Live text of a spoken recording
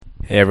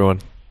Hey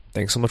everyone,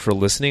 thanks so much for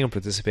listening and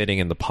participating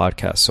in the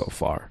podcast so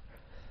far.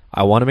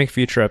 I want to make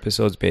future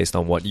episodes based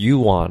on what you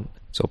want,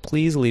 so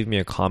please leave me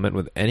a comment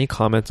with any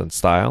comments on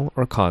style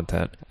or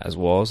content, as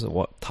well as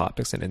what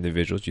topics and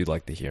individuals you'd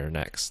like to hear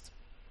next.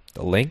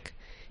 The link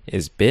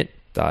is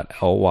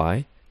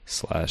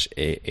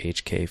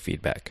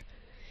bit.ly/ahkfeedback.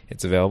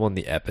 It's available in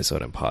the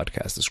episode and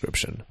podcast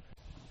description.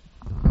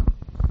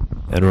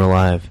 And we're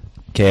live.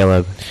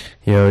 Caleb.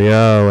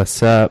 Yo,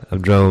 what's up?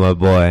 I'm Joe, my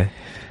boy.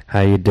 How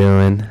you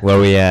doing?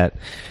 Where we at?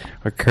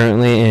 We're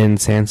currently in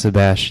San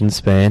Sebastian,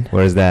 Spain.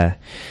 Where's that?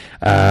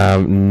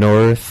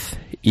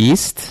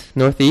 Northeast?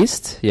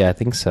 Yeah, I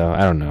think so. I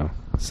don't know.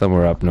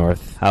 Somewhere up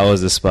north. How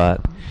was the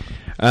spot?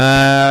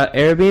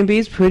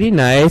 Airbnb's pretty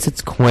nice.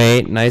 It's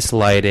quaint, nice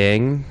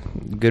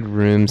lighting, good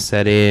room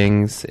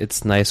settings.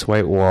 It's nice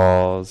white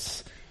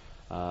walls.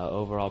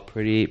 Overall,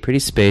 pretty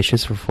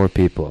spacious for 4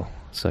 people.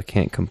 So I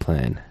can't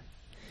complain.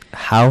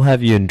 How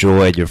have you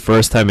enjoyed your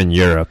first time in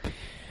Europe?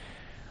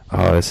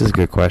 Oh, this is a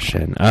good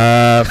question.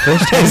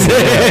 First time in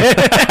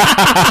Europe.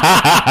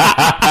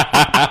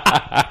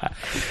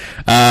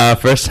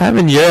 First time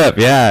in Europe,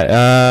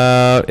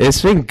 yeah.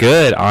 It's been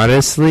good,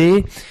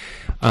 honestly.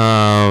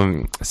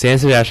 San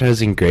Sebastian has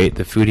been great.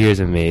 The food here is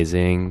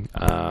amazing.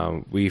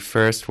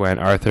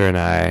 Arthur and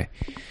I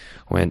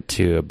went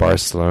to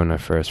Barcelona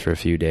first for a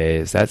few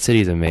days. That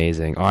city's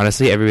amazing.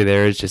 Honestly, everybody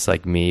there is just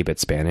like me, but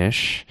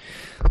Spanish.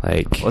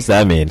 Like, what's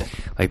that mean?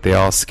 Like, they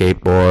all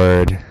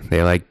skateboard.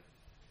 They like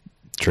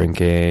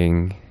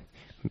drinking.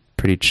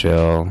 Pretty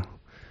chill.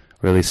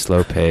 Really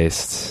slow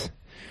paced.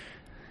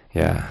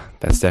 Yeah,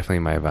 that's definitely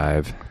my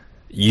vibe.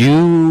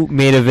 You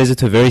made a visit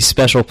to a very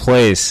special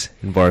place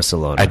in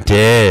Barcelona. I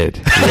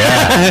did.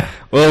 Yeah.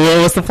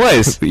 Well, what's the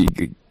place?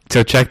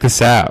 So check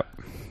this out.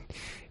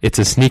 It's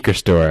a sneaker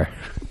store.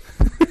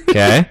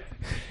 Okay.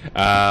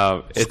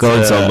 It's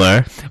going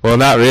somewhere. Well,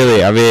 not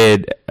really. I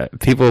mean,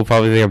 people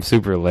probably think I'm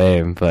super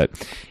lame, but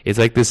it's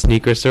like this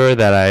sneaker store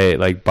that I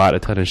like bought a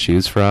ton of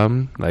shoes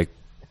from, like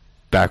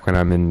back when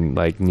I'm in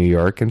like New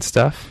York and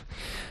stuff.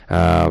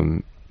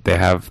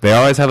 They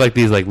always have like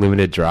these like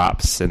limited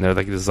drops, and they're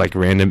like this like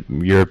random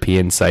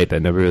European site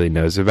that nobody really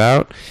knows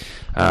about.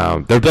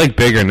 They're like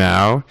bigger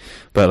now,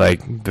 but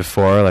like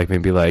before, like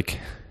maybe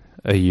like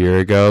a year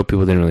ago,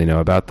 people didn't really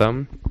know about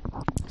them.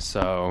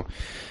 So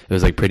it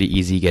was like pretty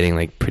easy getting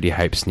like pretty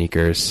hype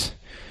sneakers,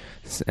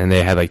 and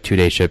they had like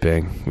 2-day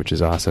shipping, which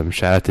is awesome.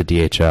 Shout out to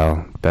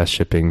DHL, best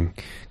shipping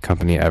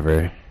company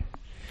ever.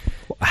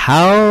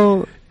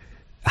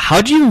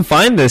 How'd you even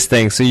find this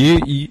thing? So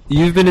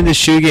you've been in the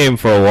shoe game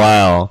for a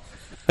while.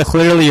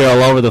 Clearly you're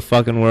all over the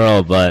fucking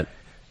world, but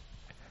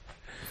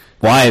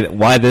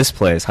why this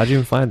place? How'd you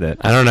even find it?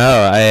 I don't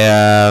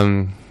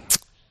know.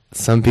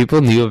 Some people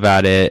knew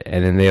about it,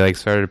 and then they like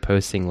started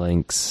posting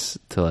links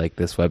to like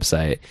this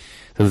website.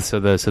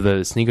 So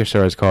the sneaker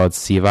store is called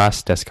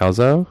Sivas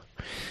Descalzo.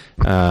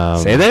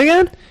 Say that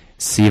again?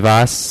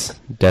 Sivas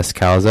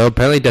Descalzo.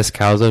 Apparently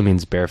Descalzo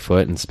means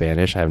barefoot in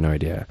Spanish. I have no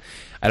idea.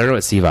 I don't know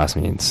what Sivas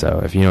means, so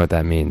if you know what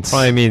that means.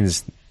 Probably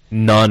means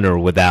none or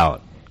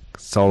without.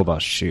 It's all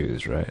about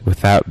shoes, right?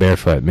 Without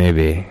barefoot,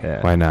 maybe.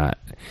 Yeah. Why not?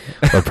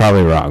 We're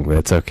probably wrong, but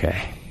it's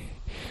okay.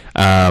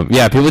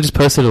 Yeah, people just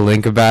posted a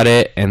link about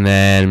it, and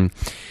then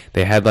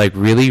they had like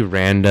really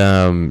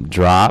random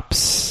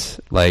drops,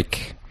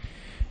 like,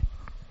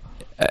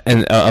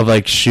 and of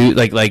like shoe,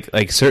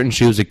 like certain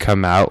shoes would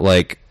come out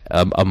like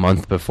a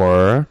month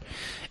before,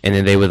 and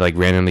then they would like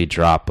randomly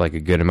drop like a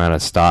good amount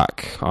of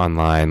stock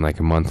online like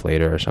a month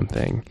later or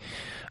something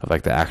of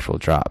like the actual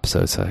drop.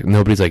 So it's like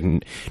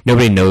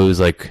nobody knows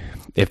like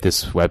if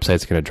this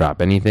website's gonna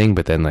drop anything,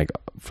 but then like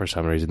for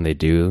some reason they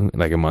do.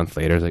 Like a month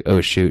later, it's like,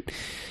 oh shoot.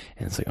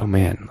 And it's like, oh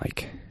man,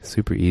 like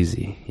super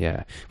easy.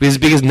 Yeah.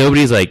 Because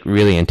nobody's like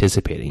really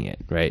anticipating it,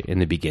 right? In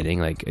the beginning,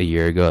 like a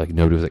year ago, like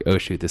nobody was like, oh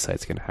shoot, this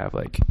site's gonna have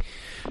like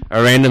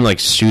a random like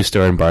shoe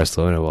store in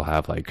Barcelona will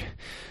have like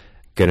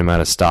good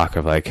amount of stock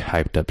of like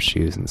hyped up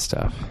shoes and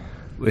stuff.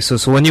 So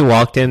when you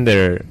walked in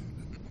there,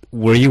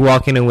 were you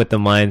walking in with the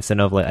mindset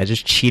of like, I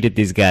just cheated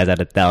these guys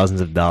out of thousands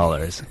of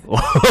dollars over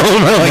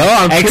like no,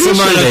 I'm X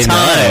amount of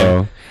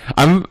time?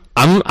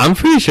 I'm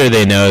pretty sure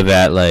they know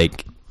that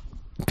like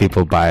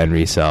people buy and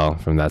resell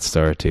from that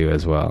store too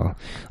as well.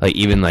 Like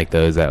even like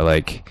those that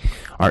like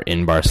are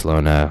in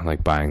Barcelona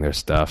like buying their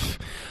stuff.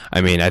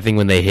 I mean, I think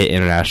when they hit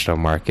international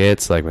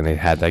markets, like when they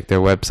had like their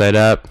website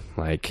up,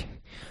 like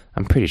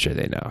I'm pretty sure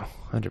they know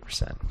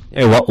 100%.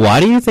 Hey, why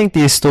do you think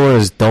these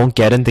stores don't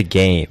get into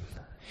game?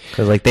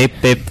 Because like they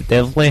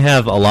definitely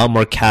have a lot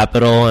more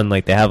capital, and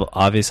like they have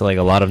obviously like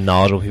a lot of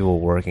knowledgeable people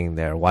working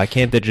there. Why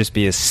can't there just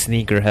be a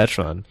sneaker hedge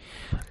fund?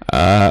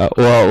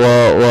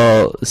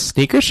 Well,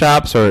 sneaker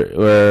shops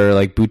or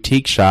like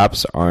boutique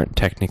shops aren't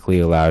technically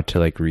allowed to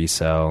like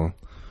resell,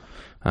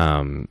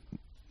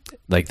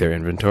 like their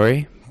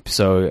inventory.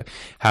 So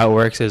how it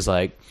works is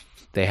like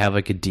they have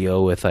like a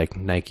deal with like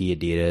Nike,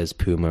 Adidas,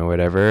 Puma, or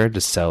whatever to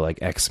sell like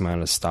X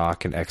amount of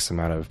stock and X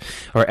amount of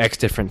or X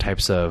different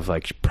types of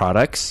like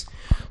products.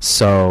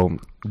 So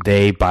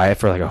they buy it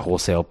for like a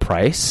wholesale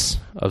price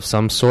of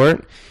some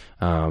sort.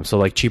 So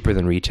like cheaper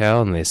than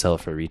retail, and they sell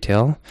it for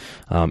retail.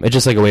 It's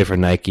just like a way for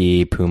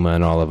Nike, Puma,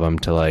 and all of them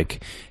to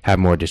like have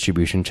more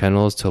distribution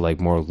channels to like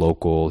more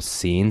local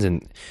scenes,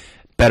 and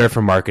better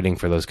for marketing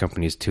for those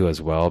companies too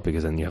as well,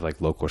 because then you have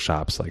like local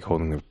shops like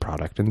holding the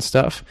product and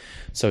stuff.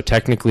 So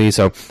technically,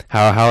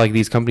 how like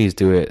these companies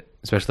do it,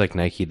 especially like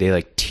Nike, they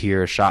like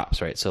tier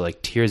shops, right? So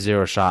like tier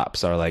 0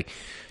 shops are like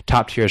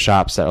top tier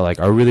shops that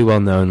are really well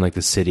known, like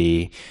the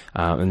city,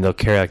 and they'll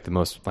carry like the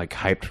most like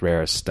hyped,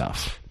 rarest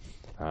stuff.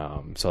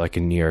 So like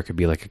in New York, it'd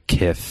be like a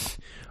Kith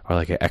or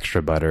like an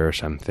Extra Butter or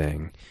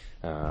something.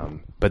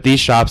 But these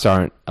shops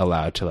aren't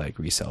allowed to like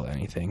resell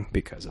anything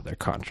because of their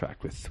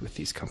contract with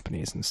these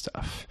companies and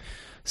stuff.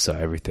 So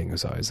everything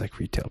is always like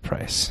retail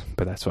price,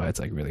 but that's why it's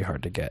like really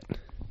hard to get.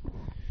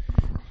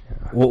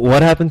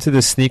 What happened to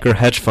the sneaker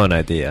hedge fund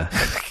idea?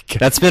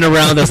 That's been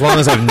around as long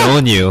as I've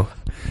known you.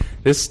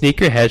 This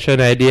sneaker hedge fund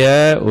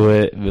idea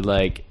would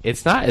like,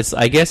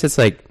 I guess it's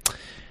like,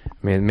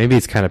 I mean, maybe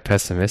it's kind of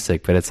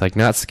pessimistic, but it's like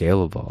not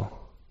scalable.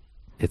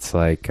 It's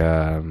like,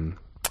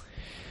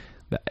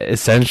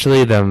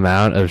 essentially the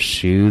amount of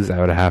shoes I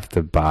would have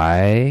to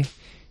buy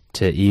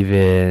to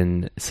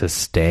even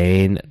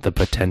sustain the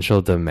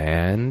potential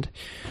demand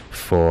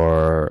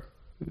for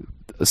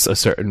a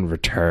certain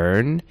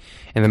return,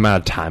 and the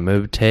amount of time it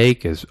would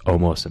take is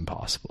almost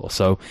impossible.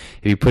 So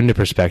if you put into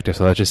perspective,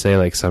 so let's just say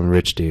like some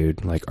rich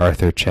dude like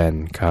Arthur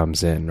Chen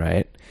comes in,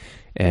 right?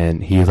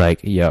 And he's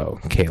like, yo,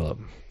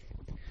 Caleb,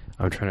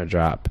 I'm trying to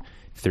drop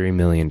 $3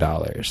 million.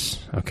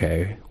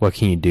 Okay, what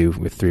can you do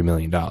with $3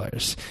 million?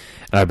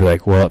 And I'd be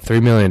like, well,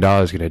 $3 million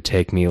is going to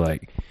take me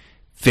like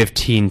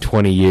 15,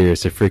 20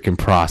 years to freaking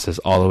process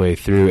all the way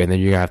through, and then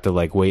you're going to have to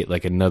like wait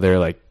like another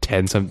like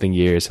 10 something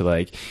years to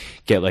like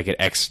get like an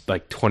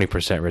like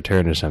 20%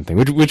 return or something,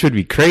 which would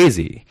be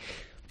crazy,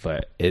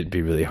 but it'd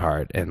be really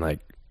hard and like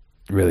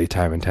really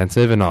time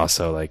intensive, and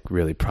also like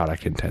really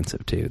product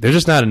intensive too. There's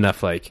just not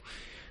enough like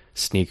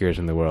sneakers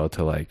in the world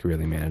to like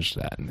really manage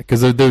that,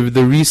 because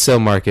the resale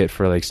market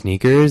for like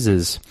sneakers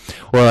is,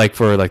 or like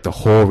for like the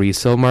whole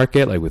resale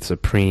market, like with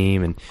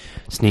Supreme and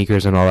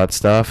sneakers and all that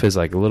stuff, is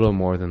like a little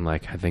more than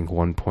like I think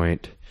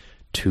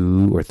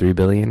 1.2 or 3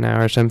 billion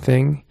now or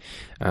something.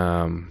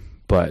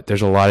 But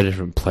there's a lot of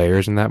different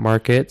players in that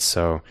market,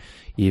 so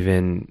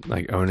even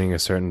like owning a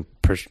certain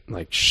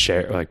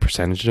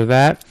percentage of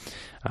that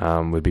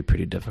would be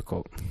pretty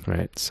difficult,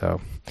 right? So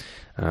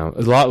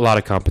there's a lot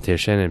of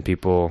competition, and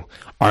people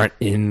aren't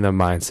in the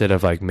mindset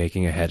of like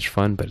making a hedge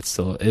fund, but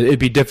it'd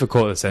be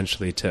difficult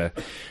essentially to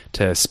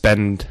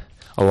spend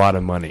a lot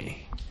of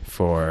money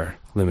for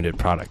limited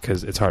product,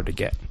 because it's hard to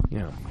get, you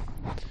know.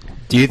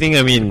 Do you think,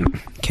 I mean,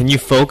 can you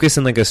focus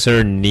in like a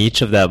certain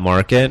niche of that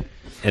market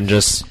and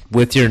just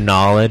with your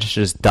knowledge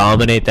just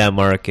dominate that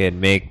market,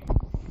 make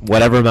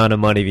whatever amount of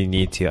money you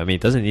need to? I mean,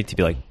 it doesn't need to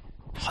be like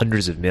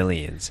hundreds of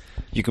millions.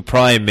 You could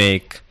probably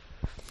make,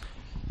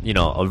 you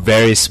know, a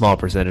very small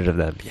percentage of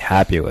them be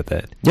happy with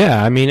it.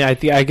 Yeah, I mean, I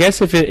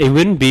guess if it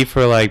wouldn't be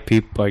for like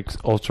people like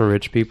ultra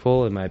rich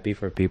people, it might be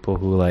for people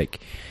who like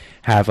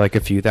have like a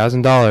few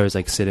 $1,000s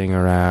like sitting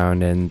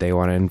around and they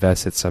want to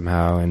invest it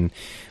somehow, and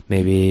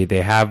maybe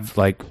they have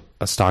like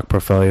a stock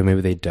portfolio,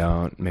 maybe they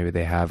don't, maybe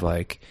they have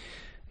like,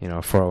 you know,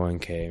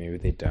 401k, maybe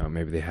they don't,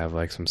 maybe they have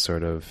like some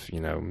sort of, you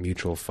know,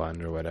 mutual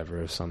fund or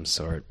whatever of some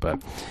sort.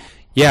 But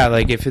yeah,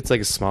 like if it's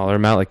like a smaller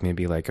amount, like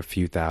maybe like a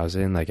few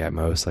thousand, like at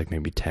most like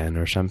maybe 10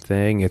 or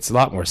something, it's a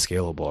lot more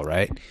scalable,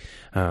 right?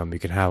 You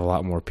can have a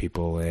lot more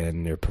people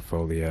in your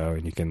portfolio,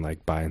 and you can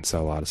like buy and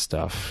sell a lot of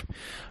stuff.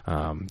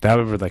 That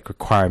would like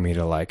require me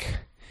to like,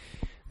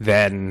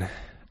 then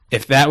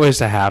if that was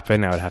to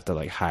happen, I would have to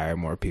like hire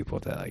more people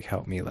to like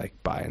help me like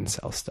buy and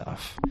sell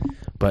stuff.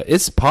 But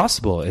it's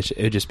possible.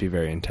 It'd just be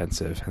very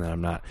intensive,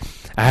 and I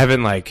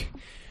haven't like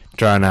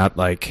drawn out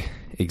like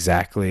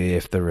exactly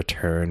if the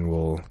return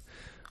will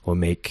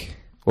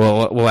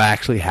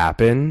actually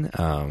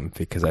happen,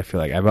 because I feel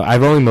like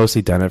I've only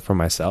mostly done it for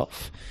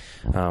myself,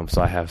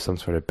 so I have some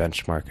sort of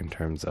benchmark in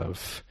terms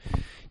of,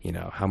 you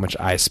know, how much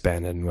I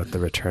spend and what the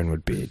return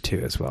would be too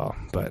as well.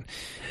 But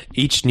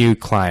each new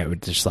client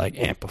would just like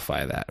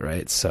amplify that,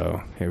 right?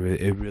 So it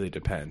really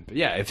depends. But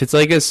yeah, if it's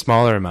like a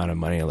smaller amount of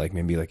money, like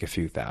maybe like a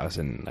few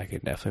thousand, I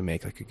could definitely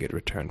make like a good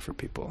return for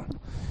people.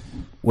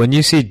 When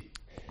you see,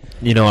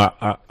 you know,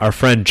 our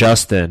friend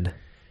Justin.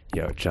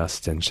 Yo,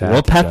 Justin.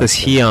 What path is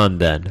he on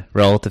then,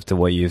 relative to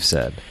what you've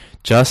said?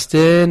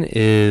 Justin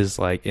is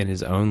like in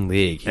his own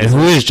league. And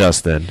who is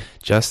Justin?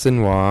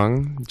 Justin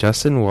Wong.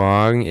 Justin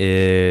Wong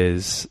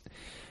is,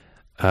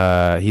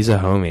 he's a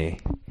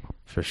homie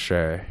for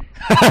sure.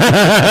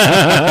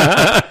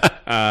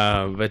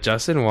 But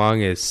Justin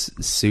Wong is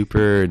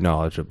super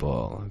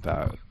knowledgeable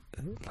about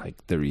like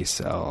the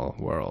resale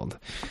world.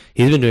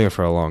 He's been doing it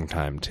for a long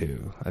time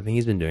too. I think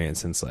he's been doing it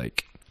since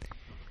like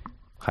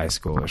high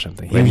school or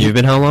something. You've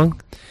been how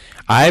long?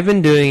 I've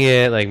been doing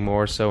it like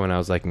more so when I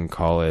was like in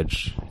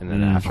college, and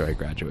then after I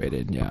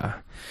graduated. Yeah.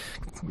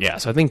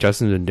 So I think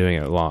Justin's been doing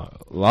it a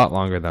lot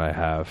longer than I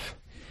have.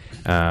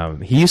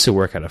 He used to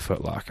work at a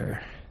Foot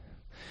Locker,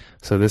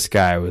 so this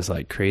guy was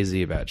like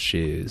crazy about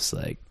shoes,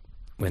 like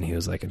when he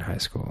was like in high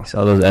school.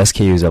 Saw those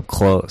SKUs up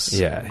close.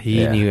 Yeah,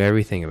 he knew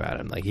everything about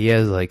him. Like he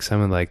has like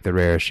some of like the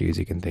rarest shoes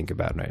you can think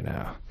about right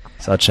now.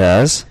 Such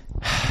as?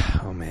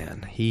 Oh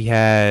man, he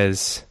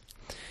has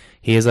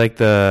like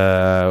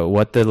the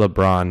what the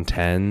LeBron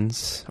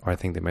 10s, or I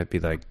think they might be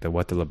like the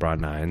what the LeBron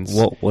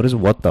 9s. What is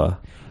what the?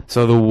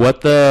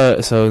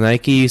 So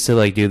Nike used to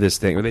like do this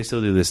thing, or they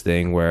still do this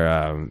thing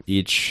where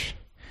each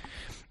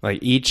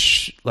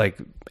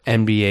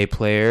NBA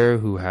player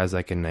who has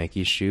like a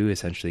Nike shoe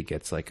essentially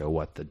gets like a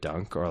what the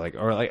dunk, or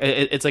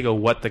it's like a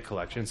what the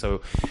collection.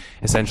 So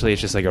essentially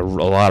it's just like a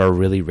lot of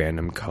really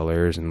random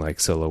colors and like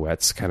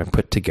silhouettes kind of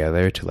put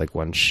together to like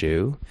one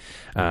shoe.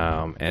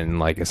 And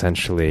like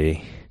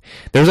essentially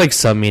there's like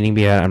some meaning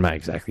behind it. I'm not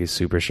exactly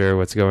super sure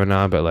what's going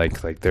on, but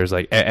like there's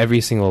like every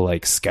single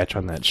like sketch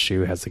on that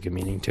shoe has like a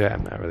meaning to it.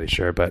 I'm not really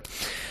sure, but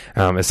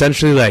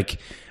essentially like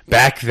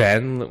back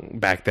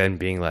then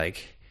being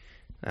like,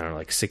 I don't know,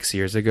 like 6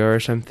 years ago or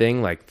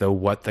something, like the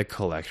what the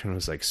collection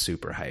was like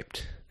super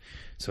hyped.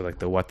 So like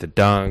the what the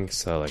dunks,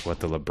 so like what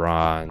the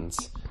LeBrons.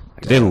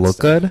 Like Do they look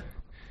good?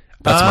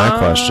 That's my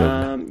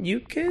question. You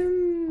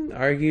can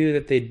argue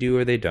that they do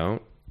or they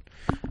don't.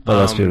 But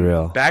let's be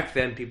real. Back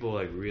then, people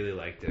like really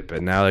liked it,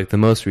 but now like the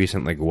most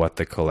recent like what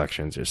the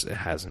collections, it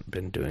hasn't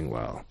been doing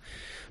well.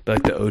 But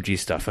like the OG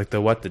stuff, like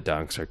the what the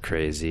dunks are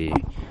crazy.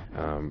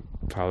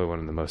 Probably one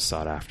of the most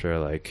sought after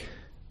like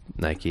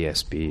Nike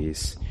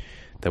SBs.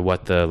 The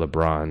what the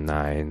LeBron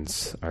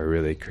 9s are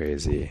really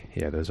crazy.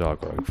 Yeah, those are all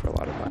going for a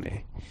lot of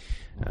money.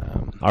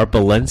 Are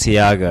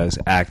Balenciagas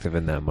active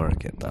in that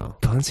market though?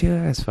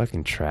 Balenciaga is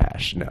fucking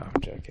trash. No,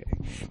 I'm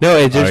joking.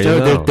 No,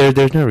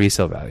 there's no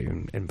resale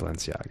value in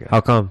Balenciaga.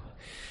 How come?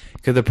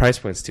 Because the price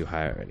point's too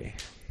high already.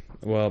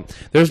 Well,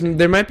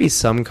 there might be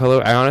some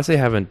color. I honestly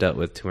haven't dealt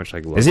with too much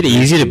like. Is it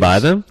easy to buy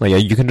them?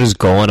 Like you can just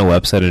go on a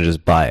website and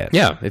just buy it.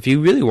 Yeah, if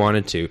you really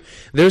wanted to.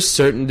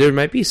 There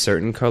might be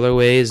certain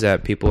colorways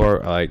that people are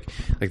like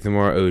the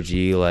more OG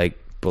like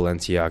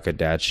Balenciaga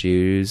dad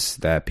shoes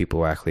that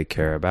people actually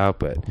care about.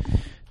 But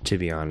to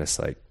be honest,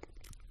 like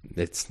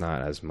it's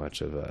not as much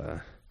of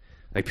a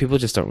like people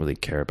just don't really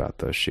care about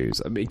those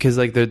shoes. I mean, because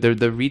like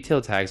the retail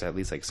tag's at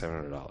least like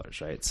 $700,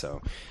 right?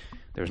 So.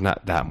 There's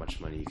not that much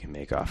money you can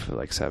make off of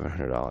like $700.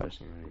 You know what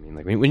I mean?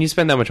 Like when you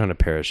spend that much on a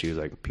pair of shoes,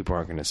 like people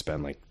aren't going to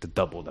spend like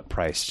double the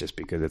price just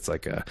because it's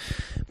like a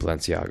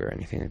Balenciaga or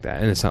anything like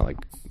that, and it's not like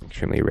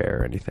extremely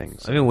rare or anything.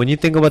 So. I mean, when you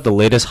think about the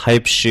latest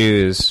hype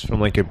shoes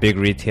from like your big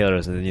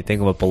retailers, and then you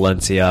think about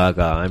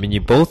Balenciaga, I mean, you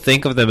both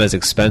think of them as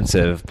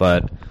expensive,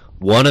 but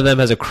one of them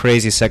has a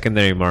crazy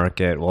secondary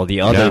market, while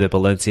the other, the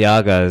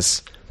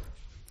Balenciagas,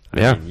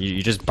 I mean,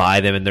 you just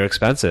buy them and they're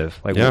expensive.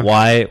 Like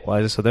why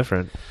is it so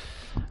different?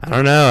 I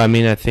don't know. I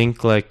mean, I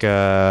think like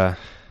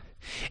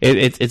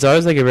it's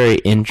always like a very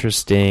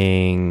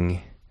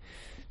interesting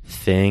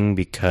thing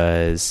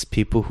because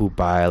people who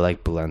buy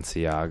like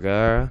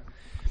Balenciaga,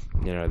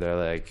 you know, they're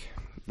like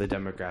the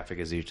demographic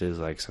is usually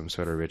like some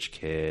sort of rich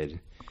kid.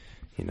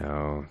 You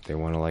know, they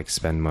want to like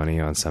spend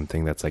money on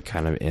something that's like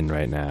kind of in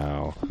right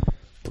now.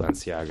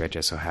 Balenciaga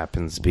just so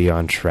happens to be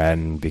on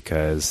trend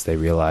because they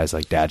realize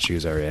like dad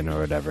shoes are in or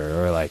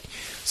whatever, or like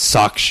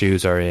sock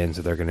shoes are in,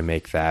 so they're going to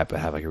make that but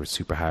have like a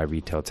super high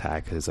retail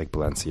tag because it's like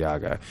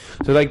Balenciaga.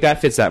 So like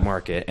that fits that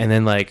market. And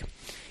then like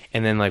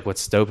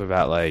what's dope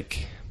about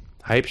like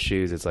hype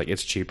shoes, it's like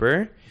it's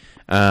cheaper,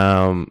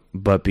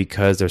 but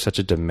because there's such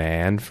a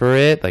demand for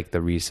it, like the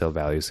resale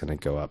value is going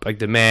to go up. Like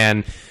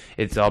demand,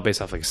 it's all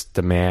based off like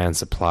demand,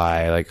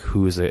 supply, like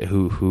who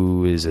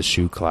is a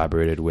shoe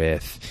collaborated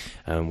with,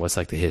 what's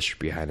like the history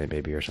behind it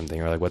maybe or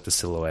something, or like what the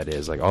silhouette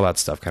is, like all that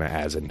stuff kind of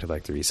adds into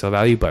like the resale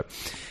value. But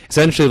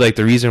essentially like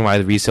the reason why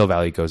the resale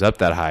value goes up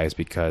that high is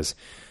because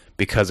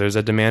there's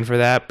a demand for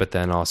that, but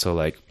then also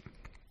like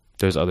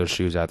there's other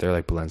shoes out there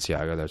like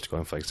Balenciaga that's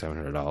going for like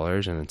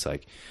 $700, and it's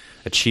like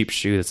a cheap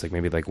shoe that's like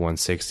maybe like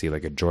 $160,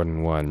 like a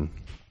Jordan 1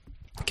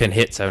 can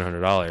hit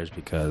 $700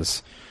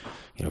 because,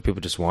 you know, people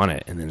just want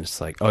it. And then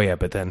it's like, oh yeah,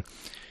 but then,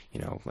 you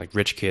know, like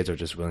rich kids are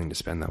just willing to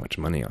spend that much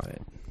money on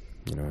it.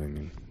 You know what I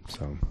mean?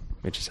 So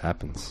it just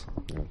happens.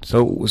 You know?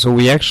 So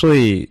we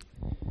actually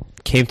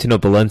came to know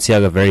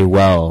Balenciaga very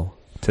well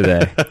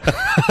today.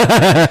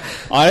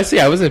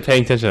 Honestly, I wasn't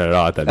paying attention at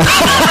all at that time.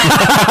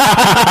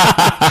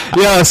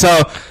 Yeah,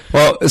 so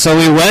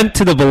we went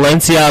to the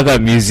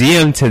Balenciaga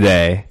museum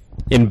today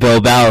in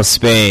Bilbao,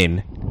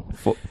 Spain.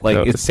 Like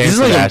no, it's San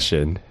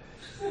Sebastian.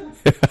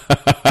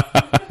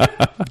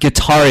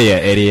 Guitaria,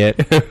 idiot.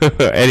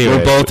 Anyway,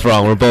 we're both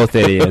wrong. We're both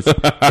idiots.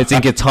 It's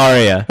in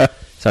Guitaria.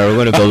 Sorry, we're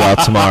going to Bilbao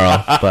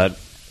tomorrow. But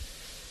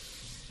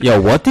yo,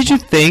 what did you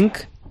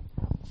think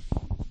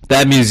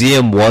that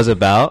museum was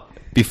about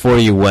before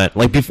you went?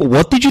 Like,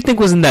 what did you think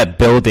was in that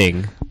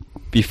building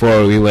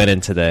before we went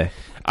in today?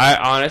 I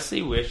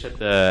honestly wish that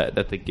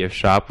the gift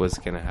shop was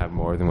going to have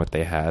more than what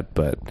they had,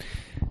 but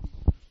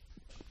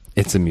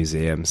it's a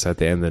museum, so at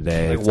the end of the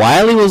day, like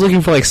Wiley was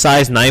looking for like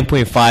size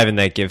 9.5 in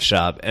that gift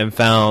shop and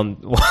found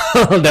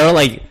they were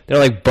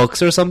like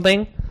books or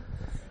something.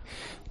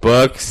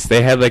 books.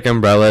 They had like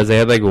umbrellas. They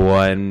had like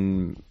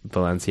one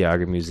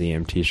Balenciaga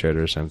museum T-shirt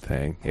or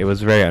something. It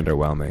was very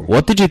underwhelming.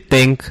 What did you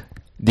think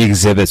the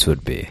exhibits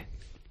would be?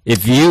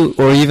 If you,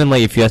 or even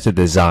like if you had to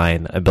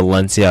design a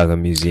Balenciaga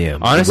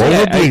museum, Honestly, what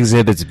would the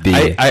exhibits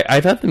be? I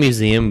thought the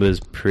museum was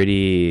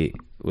pretty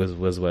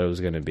was what it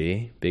was going to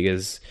be,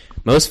 because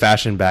most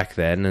fashion back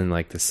then in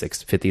like the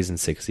 50s and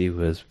 60s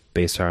was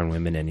based around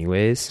women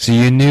anyways. So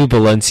you knew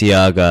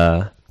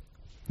Balenciaga,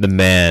 the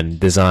man,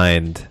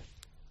 designed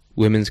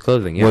Women's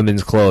clothing. Yeah.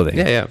 women's clothing.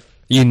 Yeah.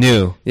 You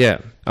knew. Yeah.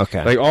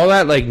 Okay. Like all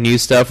that like new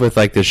stuff with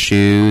like the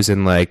shoes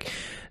and like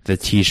the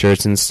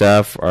T-shirts and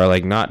stuff are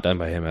like not done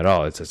by him at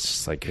all. It's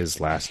just like his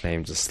last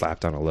name just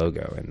slapped on a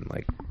logo, and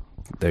like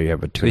there you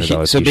have a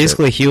 $200 So T-shirt.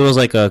 basically, he was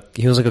like a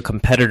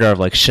competitor of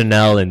like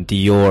Chanel and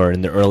Dior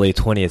in the early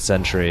 20th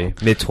century,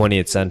 mid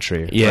 20th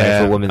century.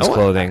 Yeah, right, for women's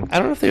clothing. I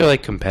don't know if they were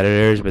like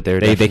competitors, but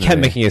They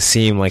kept making it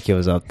seem like he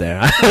was up there.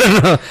 I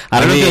don't know. I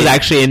don't know if he was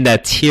actually in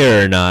that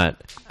tier or not.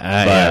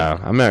 Yeah,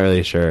 I'm not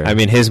really sure. I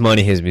mean, his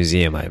money, his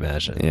museum, I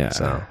imagine. Yeah,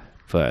 So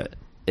but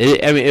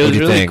it was do you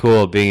really think?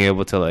 cool being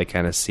able to like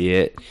kind of see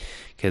it,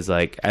 because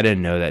like I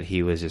didn't know that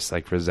he was just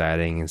like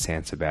residing in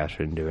San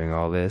Sebastian doing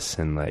all this,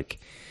 and like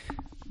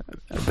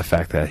the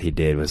fact that he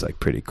did was like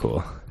pretty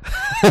cool.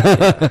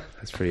 Yeah,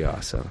 that's pretty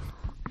awesome.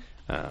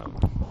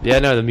 Yeah,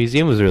 no, the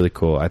museum was really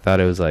cool. I thought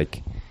it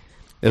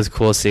was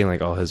cool seeing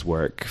like all his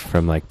work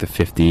from like the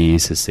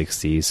 50s to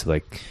 60s to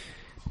like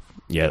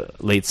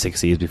late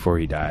 60s before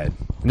he died.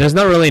 there's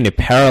not really any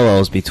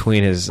parallels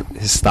between his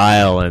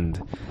style and,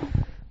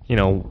 you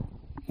know,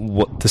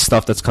 what the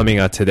stuff that's coming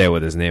out today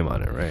with his name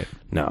on it, right?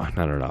 No,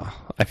 not at all.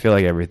 I feel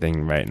like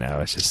everything right now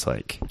is just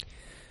like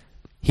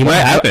he What might.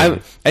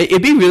 happened?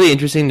 It'd be really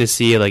interesting to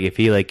see like if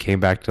he like came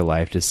back to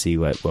life to see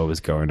what was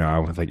going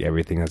on with like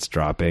everything that's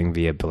dropping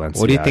via Balenciaga.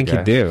 What do you think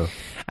he'd do?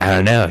 I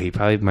don't know. He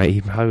probably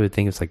would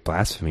think it's like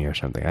blasphemy or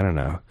something. I don't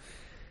know.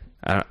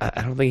 I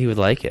don't think he would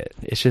like it.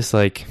 It's just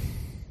like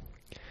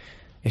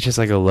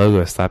a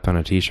logo slapped on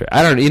a T-shirt.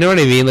 I don't. You know what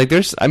I mean? Like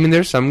there's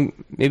some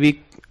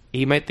maybe.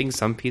 He might think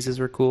some pieces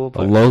were cool, A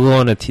but logo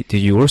on a Dude,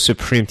 you wore a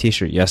Supreme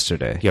T-shirt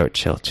yesterday. yo,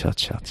 chill. Trying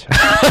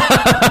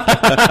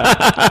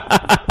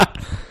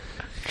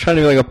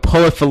to be like a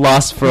poet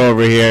philosopher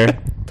over here,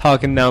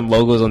 talking down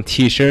logos on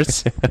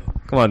T-shirts.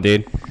 Come on,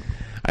 dude.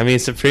 I mean,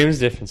 Supreme's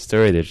a different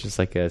story. They're just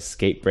like a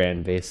skate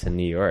brand based in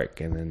New York,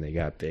 and then they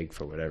got big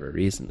for whatever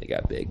reason. They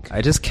got big.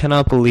 I just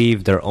cannot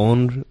believe they're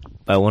owned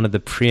by one of the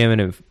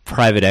preeminent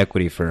private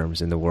equity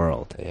firms in the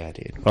world. Yeah,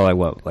 dude. Or like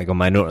what? Like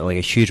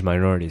a huge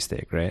minority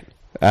stake, right?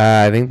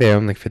 I think they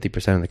own like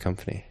 50% of the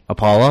company.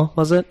 Apollo,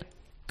 was it?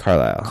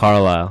 Carlyle.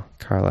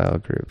 Carlyle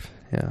Group.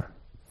 Yeah.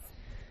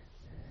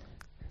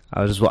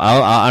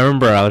 I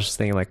remember I was just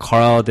thinking like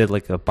Carl did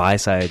like a buy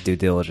side due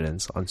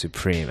diligence on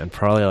Supreme and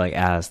probably like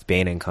asked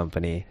Bain and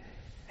Company,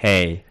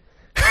 hey,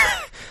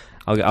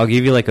 I'll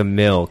give you like $1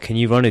 million. Can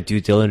you run a due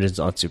diligence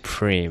on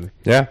Supreme?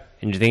 Yeah.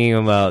 And you're thinking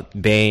about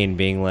Bain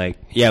being like,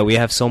 yeah, we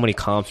have so many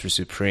comps for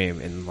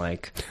Supreme, and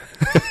like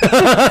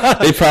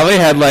They probably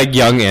had like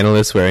young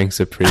analysts wearing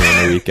Supreme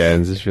on the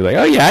weekends. Just be like,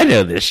 oh yeah, I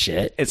know this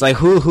shit. it's like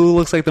who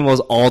looks like the most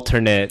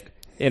alternate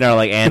in our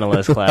like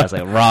analyst class?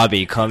 Like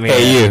Robbie, come here.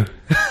 Hey, you.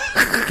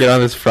 Get on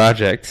this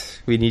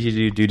project. We need you to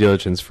do due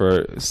diligence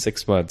for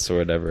 6 months or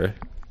whatever.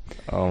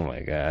 Oh my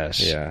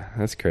gosh. Yeah,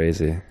 that's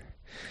crazy.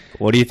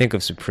 What do you think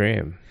of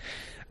Supreme?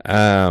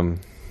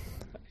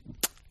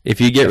 If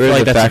you get I rid feel of like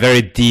the that's fact, a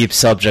very deep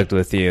subject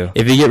with you.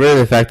 if you get rid of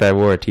the fact that I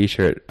wore a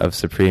T-shirt of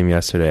Supreme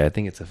yesterday, I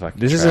think it's a fucking.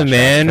 This is a trash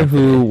man ass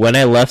company. who, when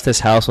I left his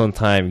house one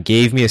time,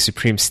 gave me a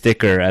Supreme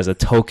sticker as a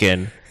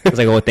token. I was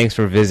like, oh, thanks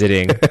for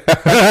visiting.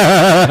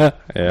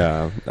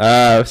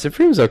 Yeah.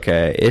 Supreme's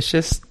okay. It's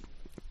just,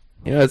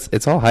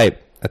 it's all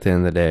hype at the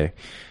end of the day.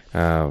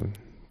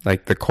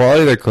 Like the quality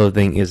of their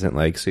clothing isn't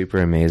like super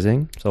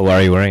amazing. So why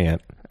are you wearing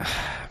it?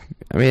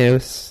 I mean,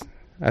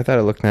 I thought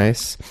it looked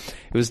nice.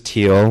 It was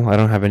teal. I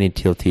don't have any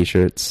teal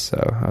T-shirts,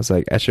 so I was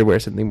like, I should wear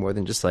something more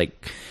than just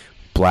like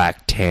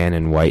black, tan,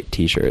 and white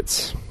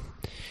T-shirts.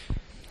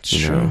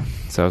 You know?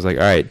 So I was like,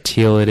 all right,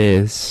 teal it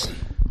is.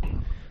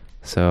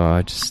 So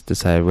I just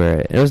decided to wear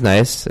it. It was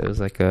nice. It was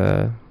like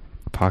a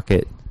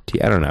pocket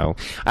tee. I don't know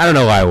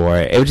why I wore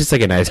it. It was just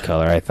like a nice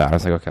color. I thought. I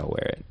was like, okay, I'll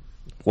wear it.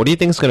 What do you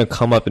think is going to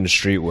come up in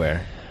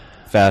streetwear,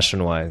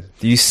 fashion-wise?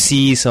 Do you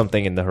see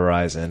something in the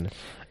horizon?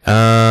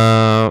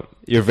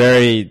 You're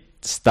very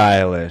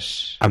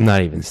stylish. I'm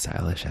not even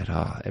stylish at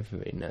all.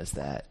 Everybody knows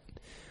that.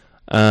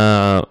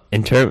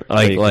 In terms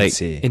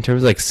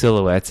of like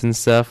silhouettes and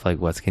stuff, like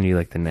what's gonna be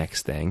like the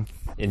next thing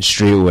In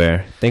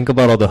streetwear. Think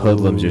about all the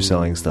hoodlums you're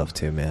selling stuff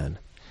to, man.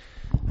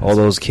 All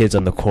those kids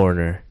on the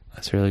corner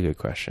That's a really good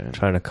question.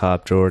 trying to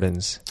cop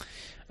Jordans.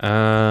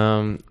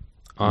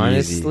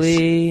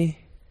 Honestly,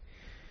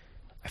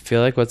 I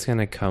feel like what's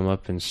gonna come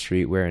up in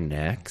streetwear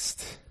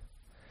next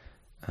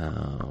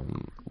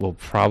will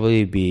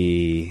probably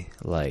be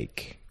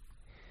like,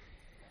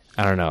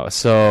 I don't know.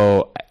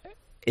 So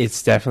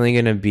it's definitely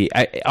gonna be.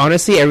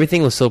 Honestly,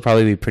 everything will still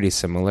probably be pretty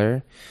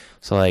similar.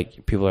 So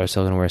like people are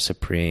still gonna wear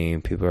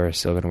Supreme. People are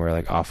still gonna wear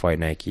like Off-White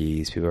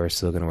Nikes. People are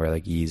still gonna wear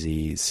like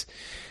Yeezys.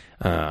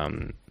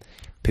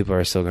 People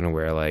are still gonna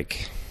wear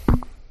like,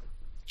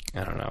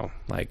 I don't know,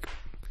 like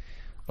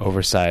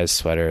oversized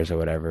sweaters or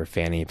whatever,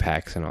 fanny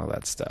packs and all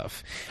that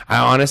stuff. I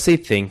honestly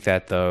think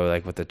that though,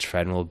 like what the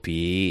trend will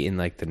be in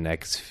like the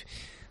next,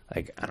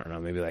 like, I don't know,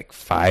 maybe like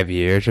 5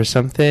 years or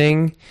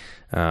something.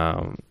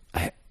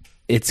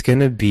 It's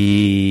gonna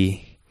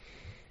be,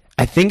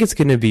 I think it's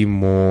gonna be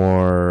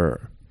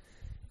more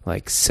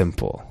like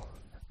simple.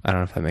 I don't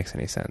know if that makes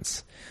any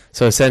sense.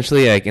 So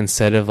essentially, like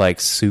instead of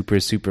like super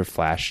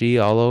flashy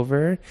all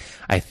over,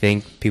 I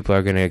think people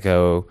are gonna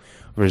go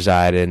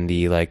reside in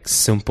the like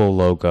simple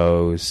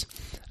logos.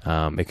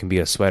 It can be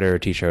a sweater,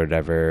 t-shirt,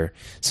 whatever.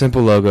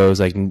 Simple logos,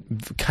 like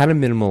kind of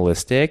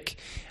minimalistic,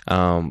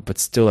 but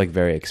still like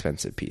very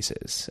expensive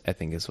pieces. I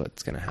think is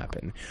what's gonna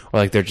happen. Or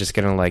like they're just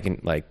gonna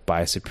like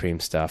buy Supreme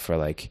stuff, or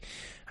like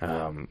I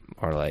don't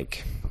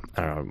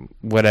know,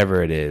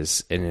 whatever it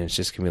is, and it's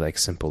just gonna be like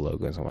simple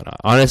logos and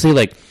whatnot. Honestly,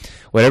 like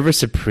whatever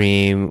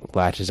Supreme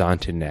latches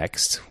onto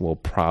next will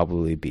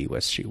probably be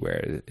what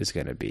streetwear is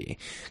gonna be,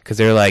 because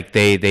they're like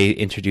they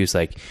introduce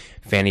like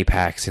fanny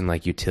packs and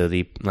like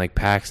utility like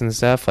packs and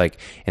stuff, like,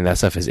 and that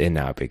stuff is in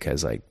now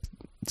because like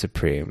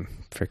Supreme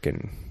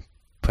freaking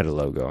put a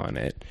logo on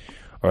it,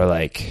 or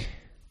like,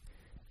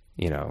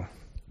 you know.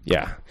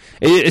 Yeah,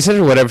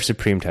 essentially whatever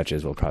Supreme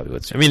touches will probably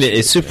what's. I mean,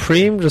 is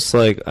Supreme just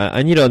like,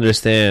 I need to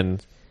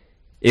understand?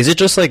 Is it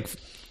just like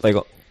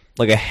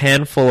a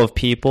handful of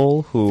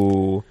people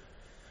who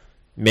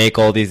make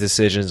all these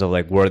decisions of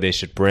like where they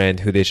should brand,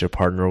 who they should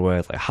partner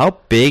with? Like, how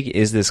big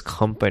is this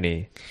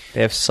company?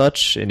 They have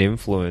such an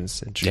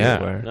influence in streetwear.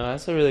 Yeah, no,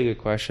 that's a really good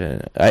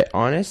question. I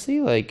honestly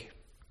like.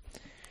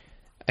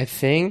 I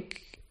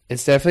think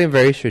it's definitely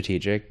very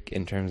strategic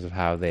in terms of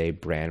how they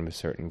brand with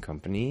certain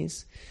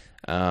companies.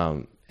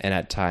 And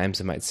at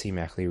times it might seem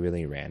actually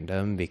really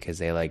random because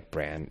they like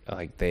brand,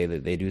 like they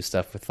do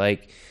stuff with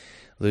like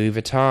Louis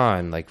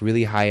Vuitton, like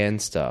really high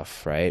end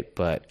stuff, right?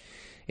 But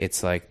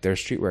it's like they're a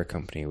streetwear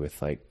company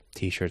with like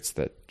t-shirts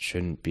that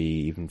shouldn't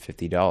be even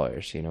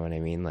 $50. You know what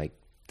I mean? Like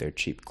they're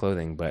cheap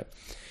clothing, but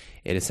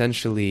it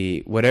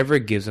essentially, whatever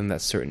gives them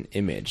that certain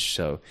image.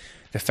 So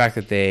the fact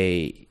that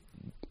they,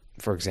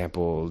 for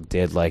example,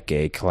 did like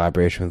a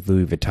collaboration with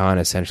Louis Vuitton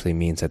essentially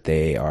means that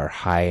they are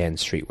high end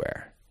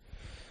streetwear.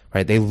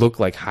 Right, they look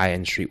like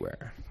high-end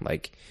streetwear.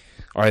 Like,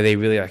 are they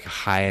really like a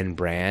high-end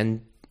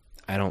brand?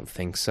 I don't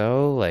think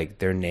so. Like,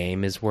 their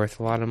name is worth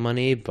a lot of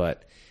money,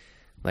 but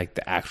like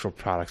the actual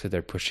products that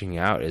they're pushing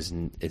out is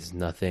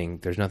nothing.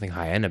 There's nothing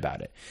high-end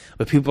about it.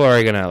 But people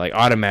are gonna like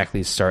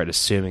automatically start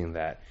assuming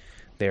that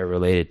they're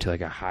related to like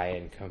a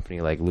high-end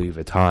company like Louis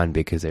Vuitton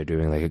because they're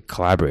doing like a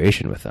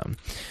collaboration with them.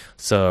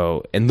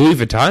 So, and Louis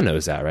Vuitton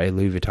knows that, right?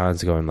 Louis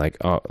Vuitton's going like,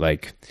 oh,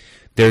 like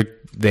they're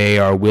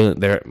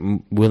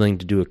willing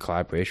to do a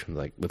collaboration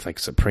with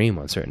Supreme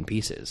on certain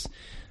pieces,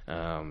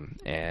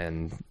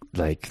 and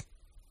like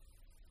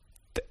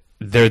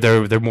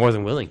they're more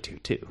than willing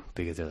to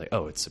because they're like,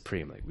 oh, it's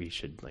Supreme, like we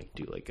should like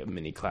do like a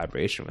mini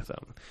collaboration with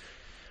them,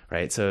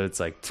 right? So it's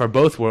like for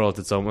both worlds,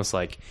 it's almost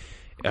like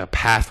a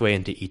pathway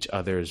into each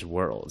other's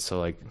world. So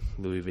like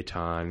Louis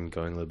Vuitton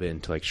going a little bit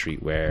into like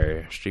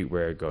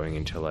streetwear going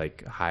into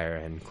like higher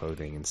end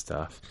clothing and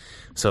stuff.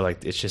 So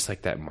like it's just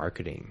like that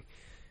marketing.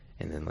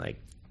 And then like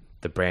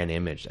the brand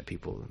image that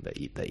people that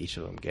each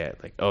of them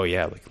get, like, oh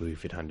yeah, like Louis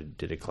Vuitton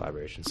did a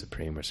collaboration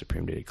Supreme, or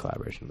Supreme did a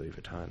collaboration Louis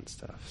Vuitton and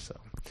stuff. So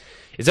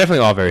it's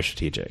definitely all very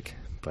strategic,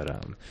 but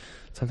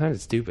sometimes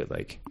it's stupid.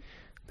 Like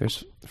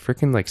there's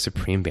freaking like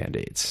Supreme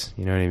Band-Aids,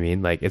 you know what I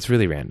mean? Like it's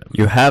really random.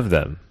 You have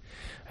them.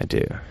 I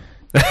do.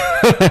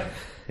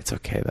 It's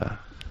okay though.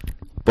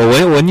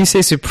 But when you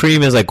say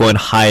Supreme is like going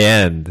high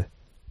end,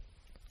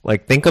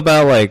 like think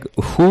about like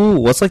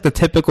what's like the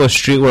typical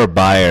streetwear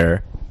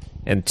buyer.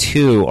 And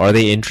two, are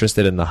they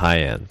interested in the high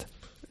end?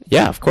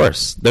 Yeah, of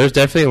course. There's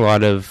definitely a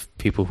lot of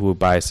people who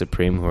buy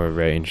Supreme who are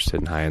very interested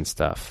in high end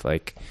stuff.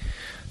 Like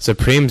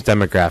Supreme's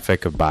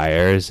demographic of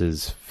buyers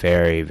is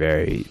very,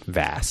 very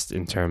vast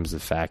in terms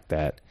of the fact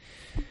that,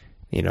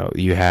 you know,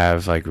 you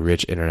have like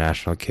rich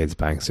international kids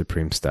buying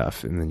Supreme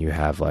stuff, and then you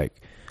have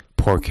like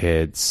poor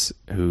kids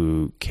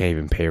who can't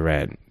even pay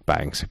rent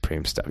buying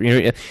Supreme stuff.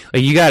 You know,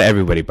 like you got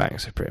everybody buying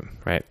Supreme,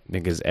 right?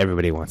 Because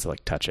everybody wants to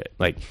like touch it.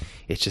 Like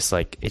it's just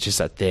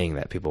a thing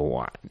that people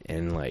want.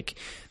 And like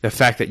the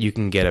fact that you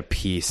can get a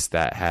piece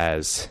that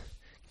has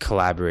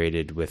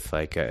collaborated with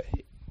like a,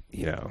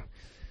 you know,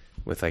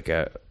 with like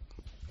a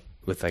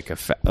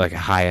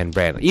high end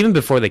brand. Like, even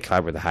before they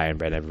collaborate with the high end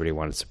brand, everybody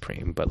wanted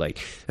Supreme. But like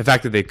the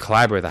fact that they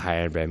collaborate with the high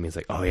end brand means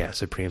like, oh yeah,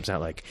 Supreme's not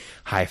like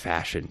high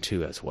fashion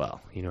too as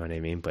well. You know what I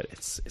mean? But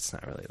it's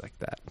not really like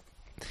that.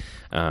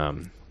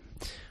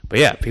 But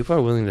yeah, people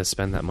are willing to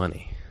spend that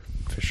money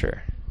for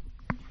sure.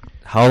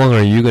 How long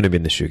are you going to be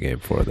in the shoe game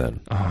for then?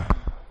 Oh,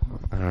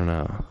 I don't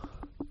know.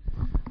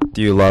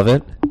 Do you love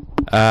it?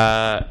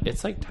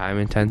 It's like time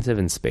intensive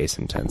and space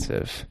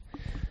intensive.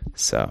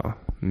 So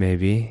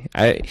maybe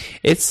I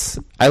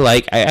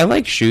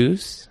like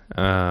shoes.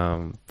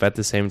 But at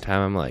the same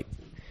time, I'm like,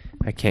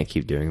 I can't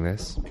keep doing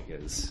this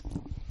because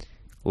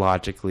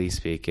logically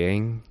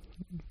speaking,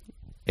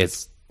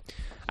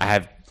 I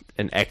have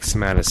an X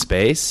amount of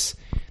space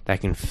that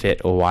can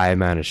fit a Y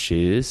amount of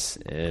shoes,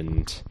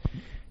 and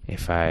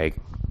if I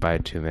buy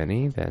too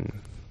many,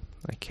 then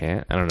I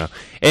can't. I don't know.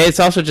 It's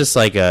also just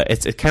like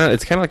it's kind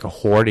of like a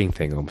hoarding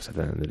thing almost at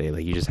the end of the day.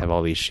 Like you just have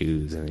all these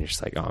shoes, and you're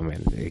just like, oh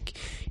man, you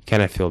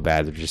kind of feel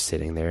bad they're just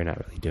sitting there,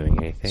 not really doing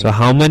anything. So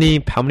how many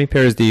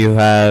pairs do you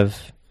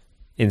have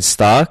in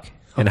stock,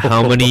 and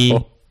how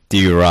many do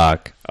you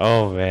rock?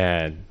 Oh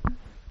man.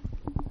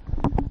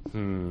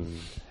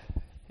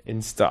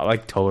 In stock,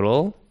 like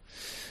total.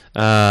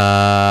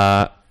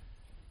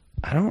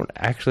 I don't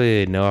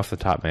actually know off the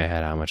top of my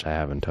head how much I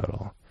have in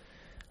total.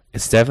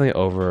 It's definitely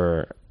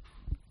over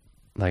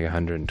like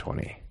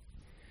 120.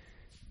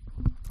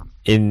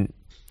 In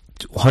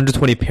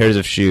 120 pairs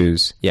of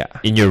shoes? Yeah.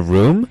 In your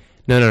room?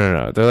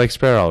 No. They're like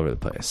spread all over the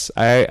place.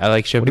 I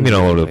like shipping. What do you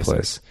mean all over the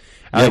places. place?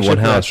 I like one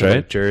shipping out house, to, right?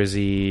 like,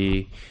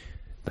 Jersey,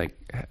 like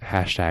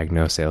hashtag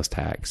no sales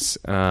tax.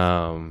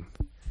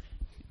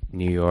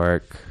 New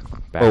York,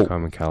 back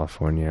home in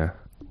California.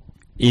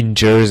 In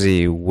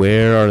Jersey,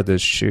 where are the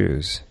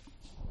shoes?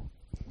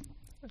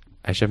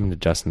 I ship them to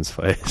Justin's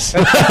place.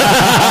 Yo,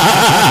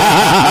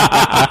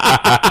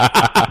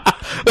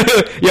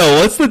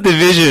 what's the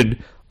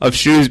division of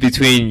shoes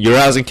between your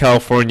house in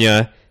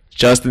California,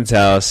 Justin's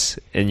house,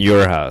 and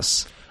your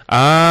house?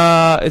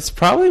 It's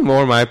probably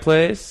more my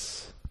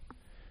place,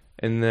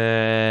 and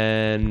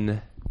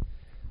then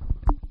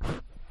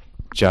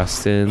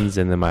Justin's,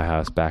 and then my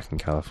house back in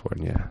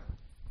California.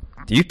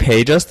 Do you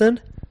pay Justin?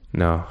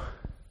 No.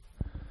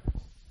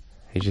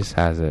 He just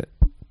has it.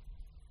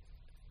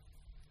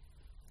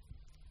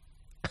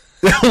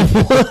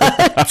 What?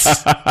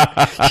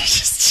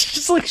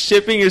 just like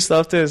shipping your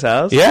stuff to his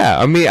house? Yeah,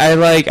 I mean,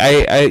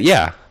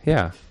 yeah.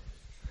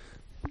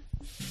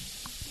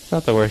 It's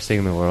not the worst thing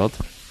in the world.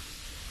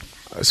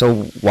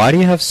 So why do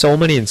you have so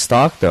many in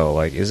stock though?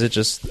 Like, is it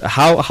just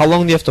how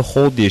long do you have to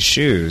hold these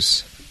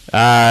shoes?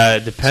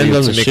 Depends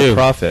on the make shoe. A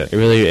profit.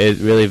 It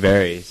really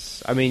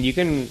varies. I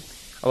mean,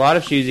 a lot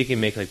of shoes you can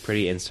make like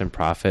pretty instant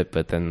profit,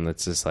 but then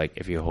it's just like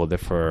if you hold it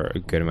for a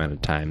good amount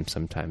of time,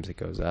 sometimes it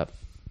goes up.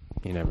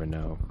 You never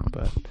know,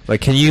 but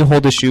like, can you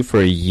hold a shoe for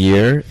a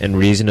year and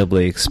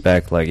reasonably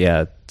expect like,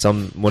 yeah,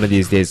 one of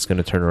these days it's going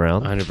to turn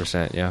around?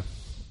 100%, yeah.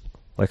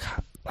 Like,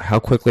 how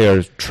quickly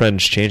are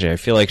trends changing? I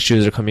feel like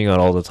shoes are coming out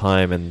all the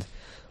time, and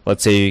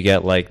let's say you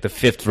get like the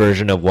 5th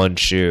version of one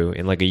shoe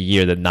in like a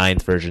year, the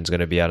 9th version is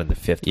going to be out, and the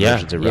 5th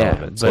version's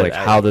irrelevant. So like,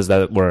 how does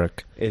that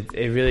work? It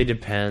really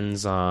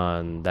depends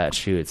on that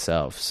shoe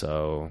itself.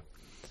 So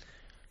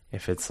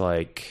if it's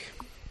like,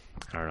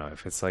 I don't know,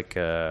 if it's like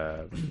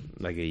a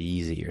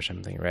Yeezy or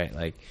something, right?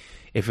 Like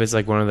if it's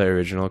like one of the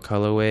original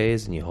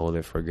colorways and you hold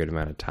it for a good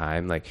amount of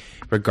time, like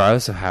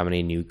regardless of how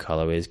many new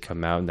colorways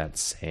come out in that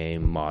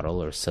same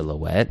model or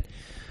silhouette,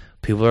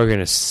 people are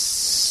going to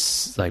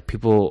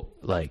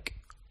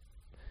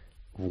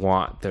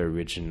want the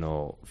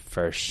original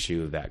first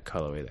shoe of that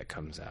colorway that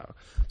comes out.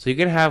 So you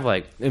can have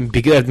like, and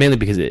mainly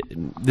because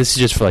this is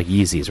just for like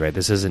Yeezys, right?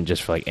 This isn't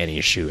just for like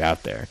any shoe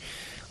out there.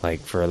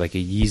 Like for like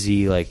a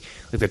Yeezy, like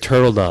the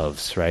Turtle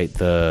Doves, right?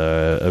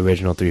 The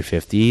original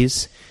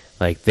 350s,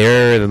 like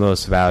they're the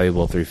most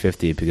valuable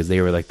 350 because they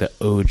were like the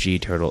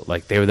OG turtle,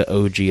 like they were the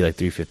OG like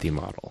 350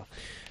 model,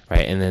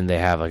 right? And then they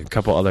have like a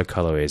couple other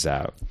colorways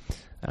out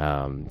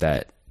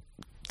that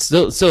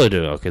still are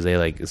doing well because they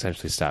like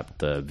essentially stopped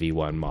the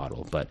V1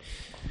 model, but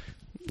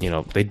you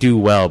know they do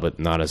well, but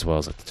not as well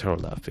as like the Turtle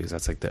Dove because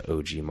that's like the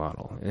OG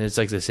model. And it's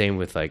like the same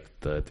with like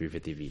the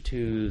 350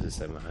 V2s, the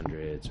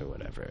 700s, or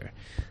whatever.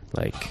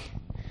 Like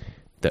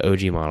the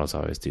OG models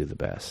always do the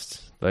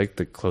best, like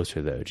the closer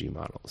to the OG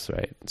models,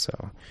 right?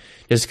 So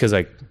just because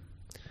like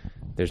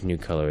there's new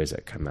colorways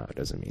that come out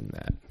doesn't mean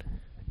that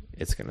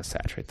it's going to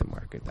saturate the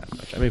market that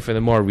much. I mean, for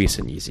the more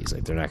recent Yeezys,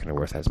 like they're not going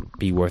to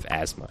be worth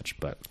as much,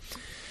 but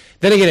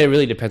then again, it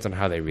really depends on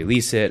how they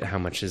release it, how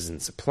much is in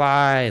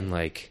supply, and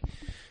like,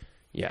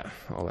 yeah,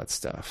 all that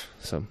stuff.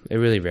 So it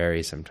really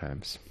varies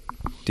sometimes.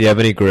 Do you have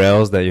any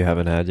grails that you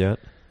haven't had yet?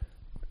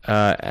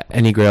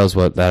 Any grails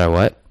that are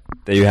what?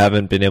 That you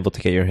haven't been able to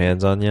get your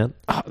hands on yet?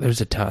 Oh, there's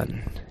a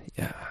ton.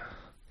 Yeah.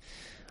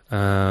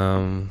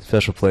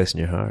 Special place in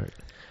your heart.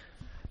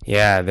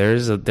 Yeah,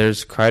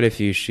 there's quite a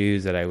few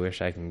shoes that I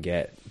wish I can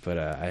get, but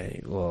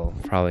I will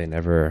probably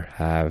never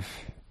have.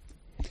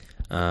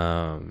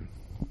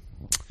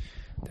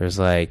 There's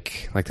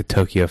like the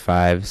Tokyo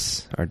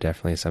 5s are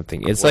definitely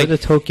something. It's what like are the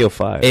Tokyo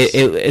 5s.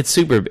 It's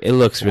super. It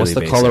looks really. What's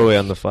the basic. colorway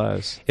on the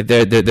 5s?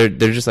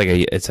 They're just like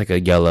it's like a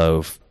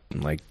yellow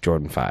like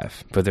Jordan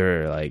 5, but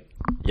they're like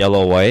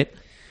Yellow white,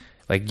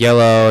 like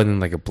yellow and then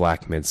like a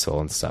black midsole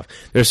and stuff.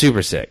 They're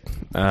super sick.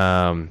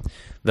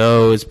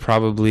 Those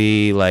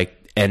probably like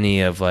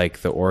any of like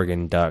the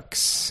Oregon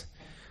Ducks,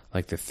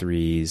 like the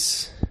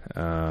 3s.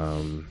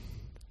 I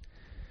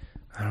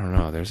don't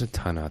know. There's a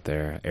ton out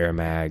there. Air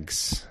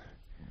Mags.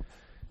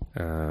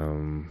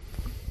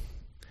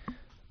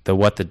 the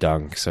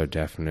dunks are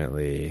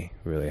definitely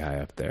really high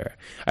up there.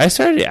 I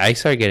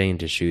started getting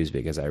into shoes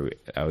because I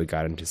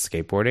got into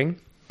skateboarding.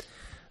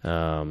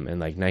 And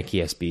like Nike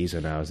SBs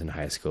when I was in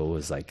high school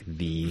was like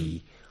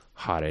the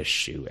hottest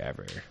shoe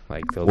ever.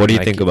 Like, What do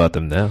you think about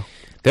them now?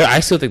 I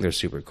still think they're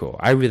super cool.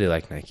 I really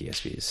like Nike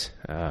SBs.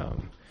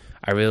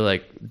 I really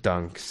like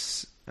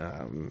dunks.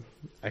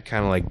 I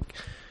kind of like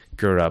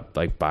grew up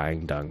like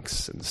buying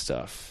dunks and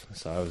stuff.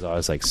 So I was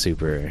always like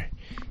super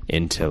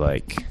into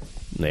like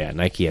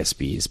Nike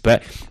SBs.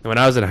 But when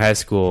I was in high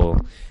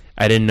school,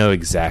 I didn't know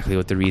exactly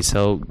what the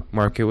resale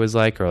market was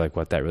like or like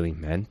what that really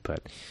meant,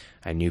 but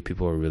I knew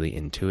people were really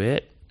into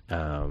it.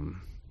 I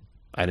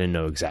didn't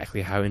know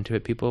exactly how into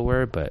it people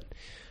were, but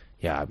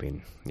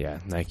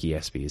Nike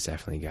SBs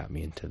definitely got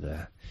me into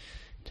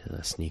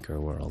the sneaker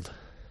world.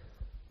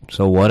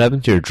 So what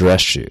happened to your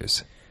dress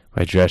shoes?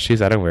 My dress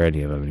shoes? I don't wear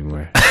any of them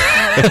anymore.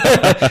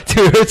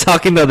 Dude, we were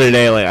talking the other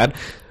day. Like,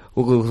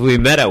 we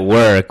met at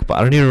work, but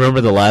I don't even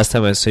remember the last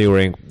time I saw you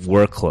wearing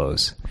work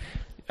clothes.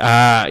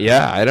 I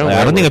don't.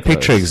 I don't think a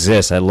picture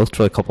exists. I looked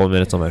for a couple of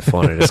minutes on my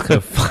phone. I just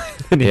couldn't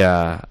find any.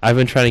 Yeah, I've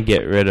been trying to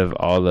get rid of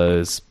all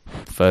those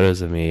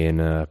photos of me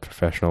in a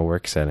professional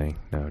work setting.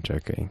 No, I'm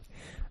joking.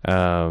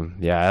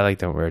 I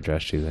don't wear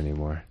dress shoes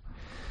anymore.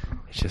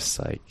 It's just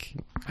like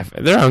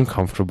they're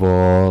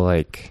uncomfortable.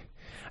 Like,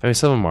 I mean,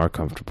 some of them are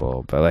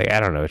comfortable, but like I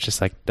don't know. It's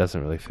just like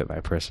doesn't really fit my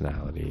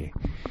personality.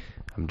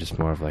 I'm just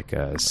more of like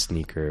a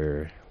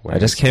sneaker. I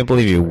just can't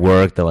believe you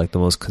worked at like the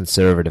most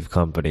conservative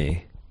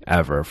company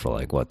ever for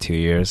like what, 2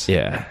 years?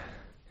 Yeah.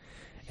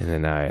 And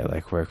then I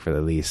like work for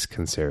the least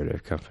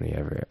conservative company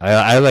ever.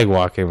 I like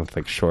walk in with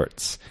like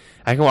shorts.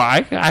 I can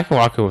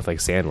walk in with like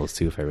sandals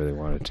too if I really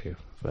wanted to,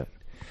 but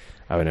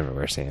I would never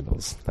wear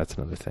sandals. That's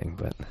another thing.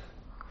 But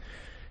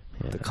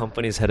the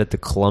company's headed to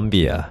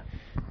Colombia.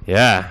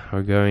 Yeah,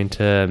 we're going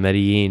to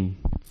Medellin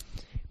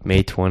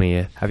May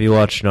 20th. Have you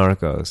watched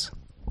Narcos?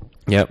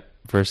 Yep,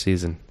 first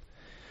season.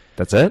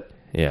 That's it?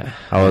 Yeah.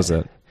 How was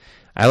it?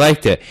 I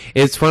liked it.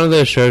 It's one of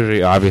those shows where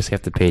you obviously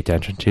have to pay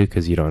attention to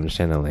because you don't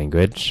understand the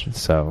language.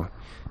 So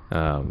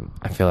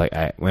I feel like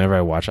whenever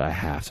I watch it, I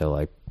have to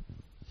like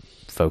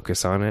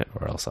focus on it,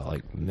 or else I'll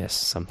like miss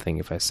something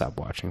if I stop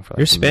watching for. Like,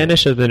 your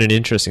Spanish has been an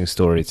interesting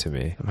story to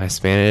me. My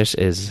Spanish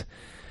is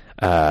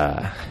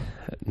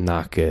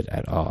not good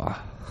at all.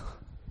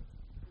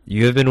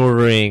 You have been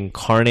ordering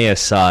carne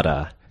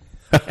asada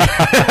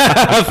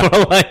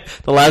for like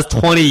the last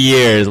 20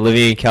 years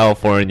living in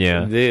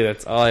California. Dude,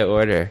 that's all I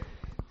order.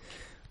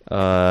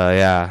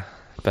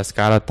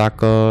 Pescado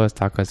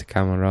tacos de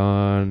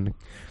camarón,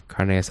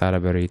 carne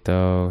asada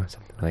burrito,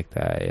 something like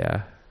that,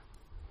 yeah.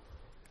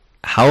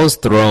 How's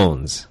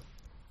Thrones?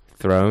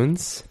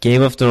 Thrones?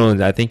 Game of Thrones.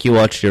 I think you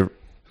watched your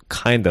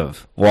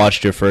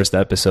first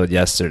episode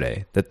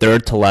yesterday. The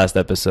third to last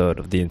episode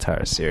of the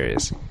entire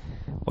series.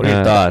 What are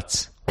your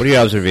thoughts? What are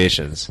your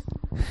observations?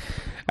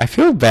 I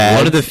feel bad.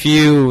 One of the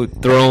few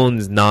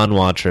Thrones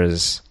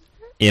non-watchers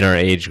in our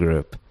age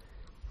group.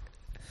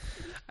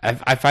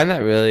 I find that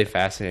really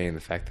fascinating, the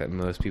fact that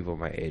most people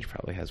my age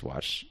probably has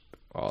watched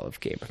all of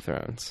Game of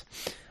Thrones.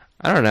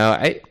 I don't know.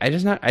 I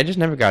just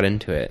never got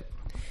into it.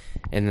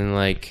 And then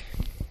like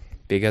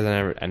because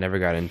I never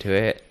got into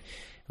it,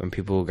 when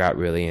people got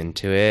really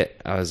into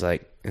it, I was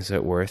like, is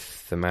it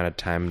worth the amount of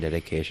time and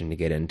dedication to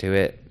get into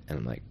it? And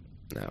I'm like,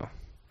 no.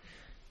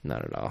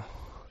 Not at all.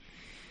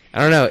 I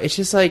don't know. It's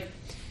just like,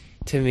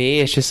 to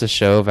me, it's just a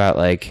show about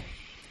like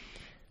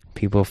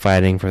people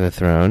fighting for the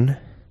throne,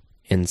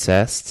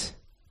 incest,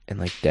 and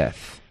like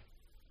death.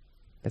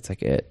 That's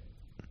like it.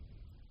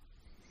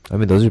 I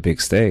mean, those are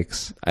big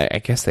stakes. I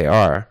guess they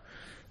are.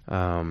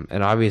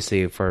 And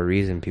obviously for a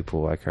reason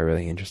people like are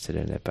really interested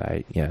in it,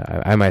 but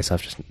I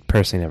myself just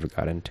personally never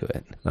got into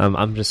it.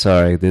 I'm just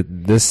sorry.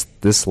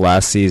 This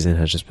last season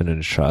has just been an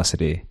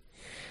atrocity.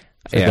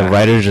 Like the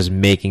writers just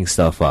making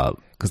stuff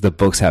up because the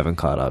books haven't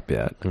caught up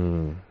yet.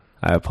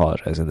 I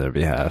apologize on their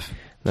behalf.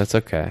 That's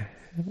okay.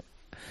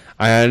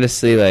 I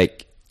honestly I'm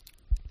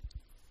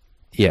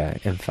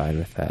fine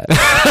with that.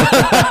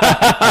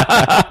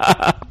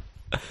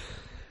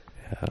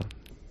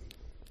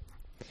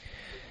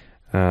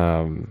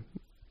 I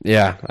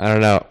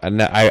don't know.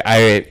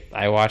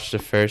 I watched the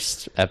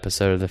first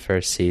episode of the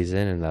first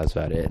season, and that was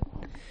about it.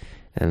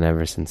 And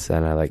ever since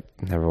then, I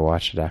never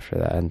watched it after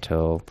that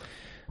until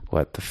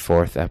the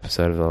fourth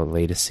episode of the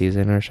latest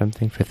season or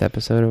something, fifth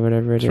episode or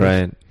whatever it is.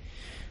 Right.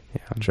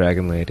 Yeah.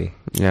 Dragon Lady.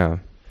 Yeah.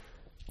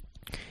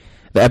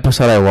 The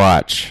episode I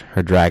watch,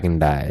 her dragon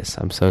dies.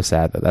 I'm so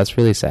sad though. That's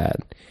really sad.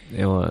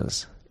 It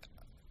was.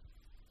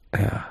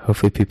 Yeah.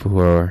 Hopefully people who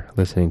are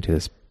listening to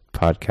this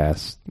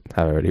podcast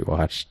have already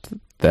watched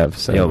the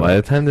episode. Yo, by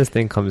the time this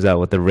thing comes out,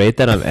 with the rate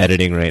that I'm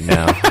editing right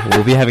now,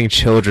 we'll be having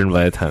children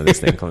by the time this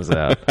thing comes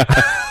out.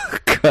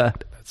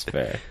 God. That's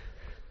fair.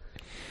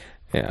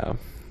 Yeah.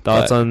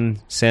 Thoughts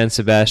on San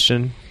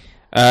Sebastian?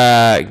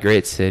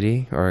 Great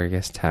city, or I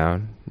guess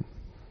town.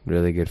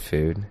 Really good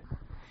food.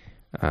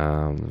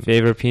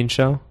 Favorite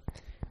pincho?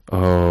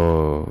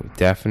 Oh,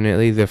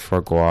 definitely the foie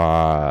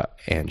gras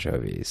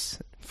anchovies.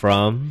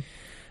 From?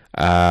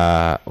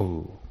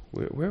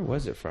 Where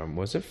was it from?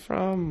 Was it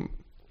from?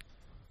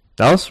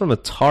 That was from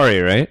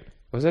Atari, right?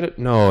 Was it?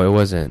 No, it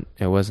wasn't.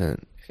 It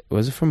wasn't.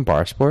 Was it from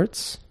Bar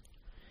Sports?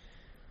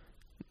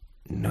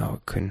 No,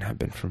 it couldn't have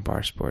been from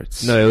Bar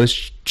Sports. No, it was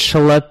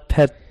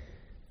Chalepet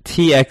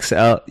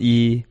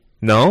TXLE.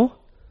 No?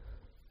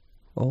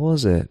 What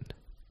was it?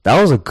 That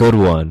was a good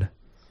one.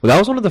 Well, that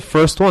was one of the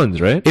first ones,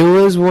 right? It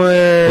was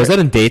where... Was that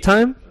in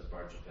daytime?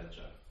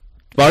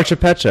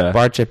 Barchapecha.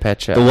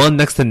 Barchapecha. The one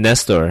next to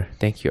Nestor.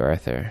 Thank you,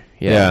 Arthur.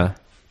 Yeah.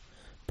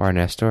 Bar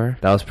Nestor.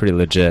 That was pretty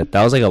legit.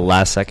 That was like a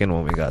last second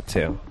one we got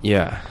too.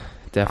 Yeah,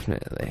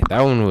 definitely.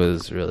 That one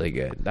was really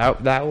good.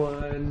 That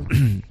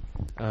one...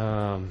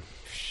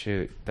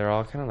 shoot. They're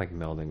all kind of like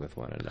melding with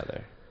one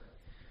another.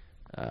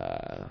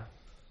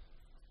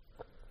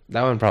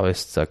 That one probably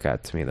stuck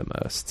out to me the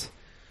most.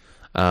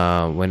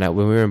 When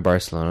we were in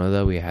Barcelona,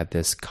 though, we had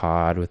this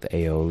cod with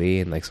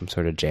aioli and like some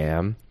sort of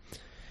jam.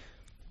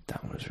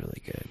 That one was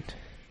really good.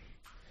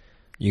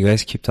 You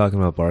guys keep talking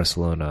about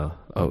Barcelona.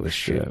 Oh,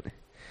 shoot.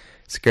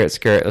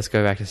 Skirt. Let's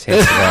go back to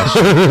San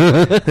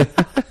Sebastian.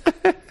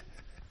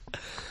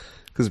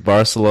 Because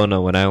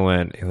Barcelona, when I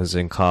went, it was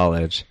in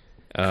college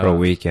for a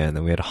weekend,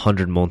 and we had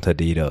 100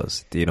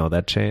 Montaditos. Do you know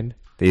that chain?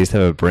 They used to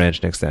have a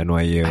branch next to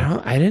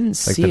NYU. I didn't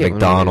see like it the when we were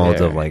McDonald's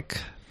there. of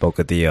like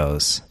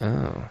Bocadillos.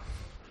 Oh.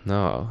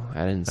 No,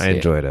 I didn't see I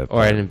enjoyed it.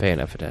 Or I didn't pay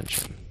enough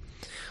attention.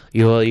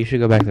 You should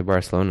go back to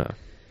Barcelona.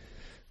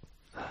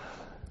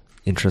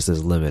 Interest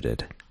is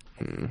limited.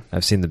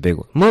 I've seen the big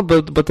one. Well,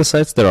 but the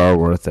sites there are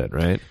worth it,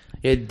 right?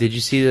 Yeah, did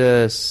you see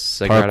the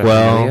Sagrada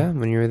Parkwell. Familia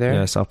when you were there?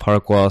 Yeah, I saw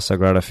Parkwell,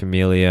 Sagrada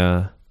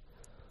Familia.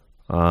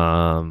 Okay.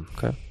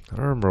 I don't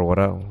remember what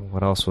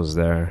else was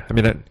there. I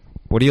mean,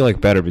 what do you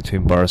like better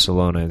between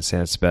Barcelona and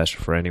San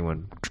Sebastian for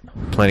anyone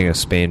planning a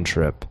Spain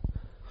trip?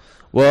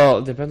 Well,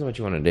 it depends on what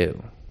you want to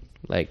do.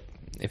 Like,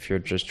 if you're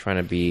just trying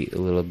to be a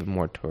little bit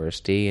more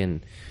touristy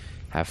and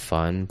have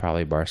fun,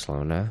 probably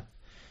Barcelona.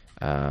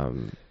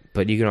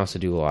 But you can also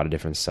do a lot of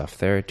different stuff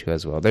there, too,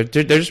 as well. There's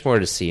just more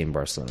to see in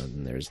Barcelona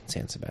than there is in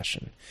San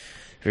Sebastian.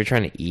 If you're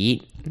trying to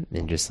eat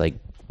and just, like,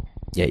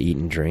 eat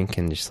and drink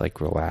and just,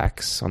 like,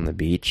 relax on the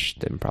beach,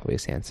 then probably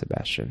San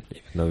Sebastian.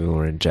 Even though we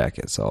were in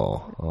jackets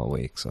all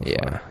week so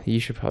far. You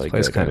should probably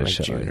This go place there in, kinda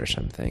like, chilly. June or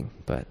something.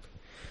 But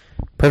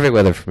perfect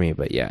weather for me,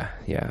 but yeah.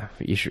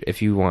 You should,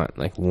 if you want,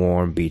 like,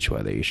 warm beach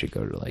weather, you should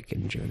go to, like,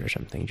 in June or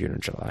something, June or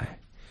July.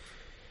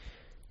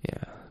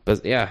 Yeah.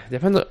 But, yeah,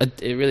 it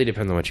really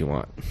depends on what you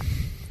want.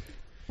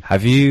 So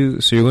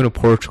you're going to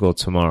Portugal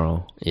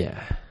tomorrow.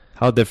 Yeah.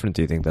 How different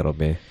do you think that'll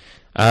be?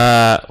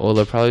 Well,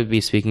 they'll probably be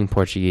speaking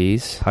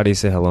Portuguese. How do you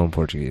say hello in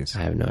Portuguese?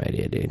 I have no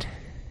idea, dude.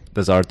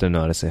 Does Arthur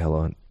know how to say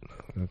hello?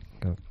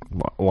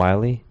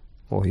 Wiley?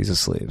 Well, he's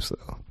asleep, so.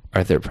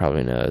 Arthur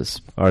probably knows.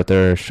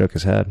 Arthur shook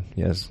his head.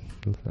 Yes.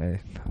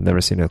 I've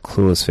never seen a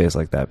clueless face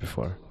like that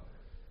before.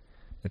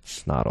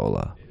 It's not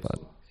Ola, but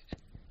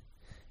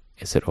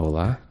Is it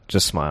Hola?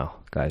 just smile.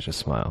 Guys, just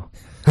smile.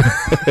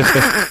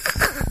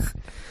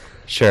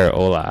 Sure,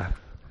 Hola.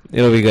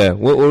 It'll be good.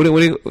 What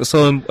do you,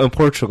 so in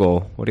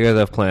Portugal, what do you guys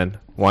have planned?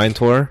 Wine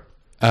tour?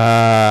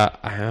 I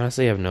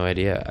honestly have no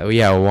idea.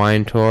 Yeah, a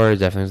wine tour is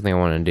definitely something I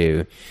want to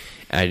do.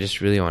 I just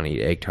really want to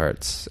eat egg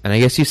tarts. And I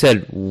guess you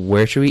said,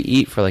 where should we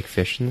eat for, like,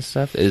 fish and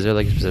stuff? Is there,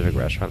 like, a specific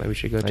restaurant that we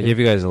should go to? I give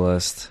you guys a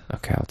list.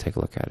 Okay, I'll take a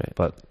look at it.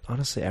 But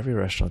honestly, every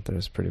restaurant there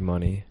is pretty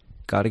money.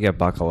 Got to get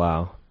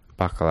bacalao.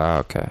 Bacalao,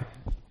 okay.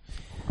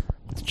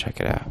 Let's check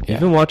it out. Yeah.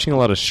 You've been watching a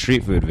lot of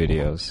street food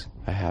videos.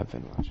 I have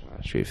been watching a lot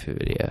of street food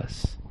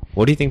videos.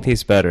 What do you think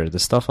tastes better, the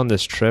stuff on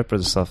this trip or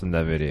the stuff in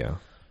that video?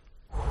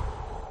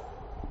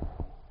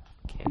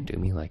 Can't do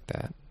me like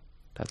that.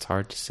 That's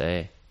hard to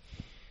say.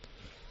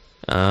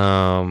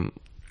 I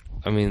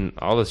mean,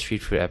 all the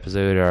street food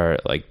episodes are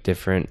like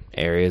different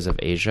areas of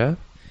Asia.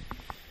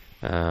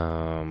 Do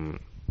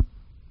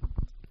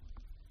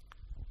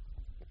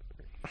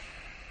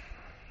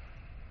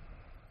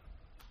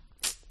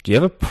you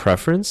have a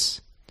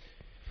preference?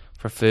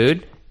 For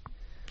food,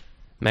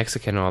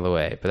 Mexican all the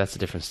way, but that's a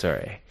different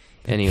story.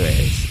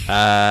 Anyways,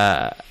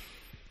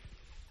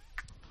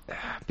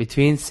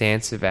 between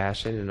San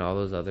Sebastian and all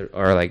those other,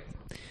 or like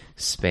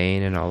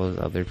Spain and all those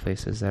other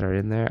places that are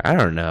in there, I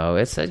don't know.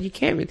 It's you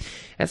can't.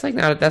 That's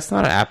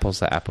not an apples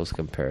to apples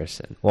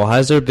comparison. Well,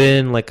 has there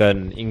been like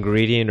an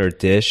ingredient or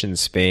dish in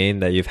Spain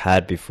that you've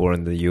had before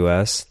in the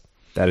U.S.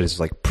 that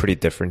is like pretty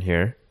different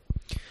here?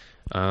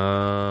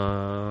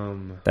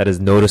 That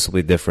is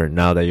noticeably different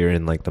now that you're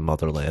in like the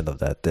motherland of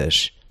that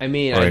dish. I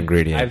mean,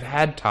 ingredient. I've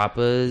had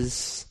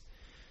tapas,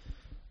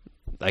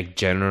 like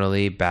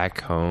generally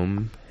back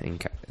home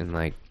in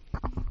like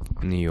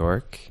New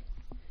York.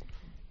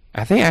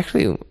 I think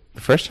actually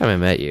the first time I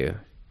met you,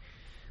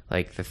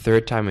 like the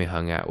third time we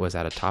hung out was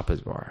at a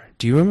tapas bar.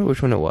 Do you remember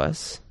which one it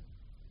was?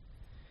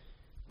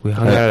 We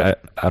hung out.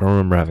 I don't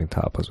remember having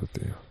tapas with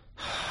you.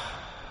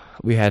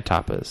 We had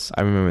tapas.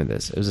 I remember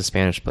this. It was a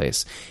Spanish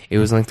place. It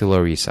was like the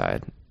Lower East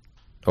Side.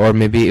 Or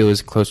maybe it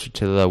was closer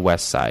to the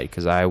West Side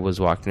because I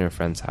was walking to a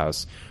friend's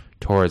house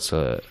towards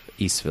the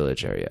East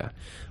Village area.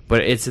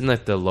 But it's in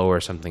like the lower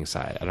something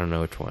side. I don't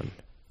know which one.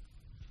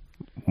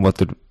 What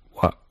did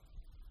what?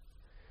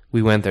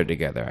 We went there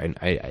together.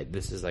 I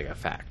this is like a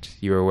fact.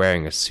 You were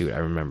wearing a suit. I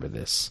remember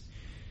this.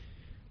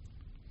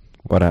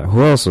 What?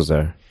 Who else was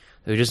there?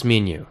 It was just me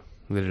and you,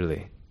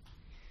 literally.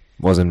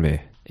 Wasn't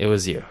me. It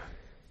was you.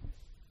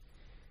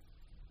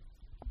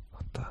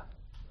 What the?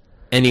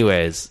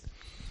 Anyways,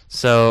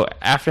 so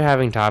after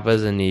having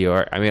tapas in New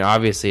York, I mean,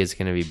 obviously it's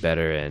going to be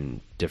better and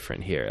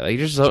different here. Like,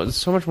 there's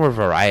so much more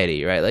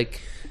variety, right?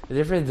 Like, the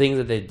different things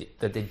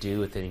that they do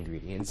with the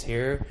ingredients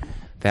here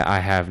that I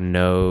have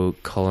no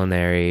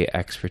culinary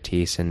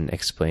expertise in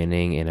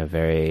explaining in a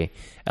very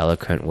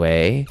eloquent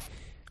way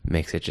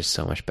makes it just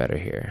so much better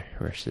here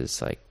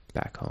versus like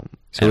back home.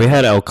 So we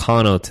had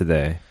Elcano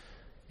today.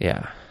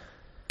 Yeah.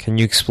 Can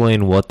you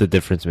explain what the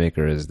difference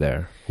maker is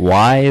there?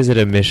 Why is it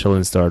a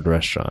Michelin-starred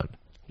restaurant?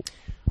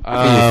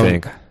 What do you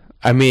think?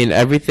 I mean,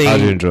 everything How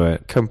do you enjoy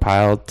it?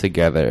 compiled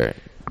together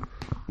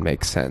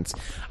makes sense.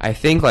 I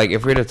think, like,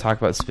 if we were to talk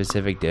about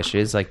specific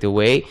dishes, like the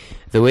way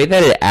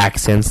that it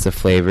accents the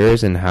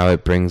flavors and how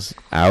it brings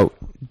out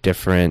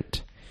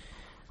different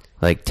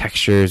like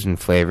textures and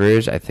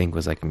flavors, I think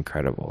was like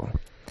incredible.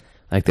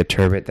 Like the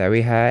turbot that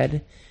we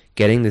had,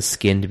 getting the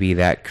skin to be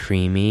that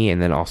creamy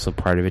and then also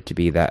part of it to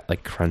be that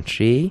like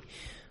crunchy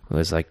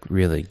was like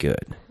really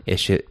good.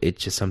 It's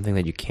just something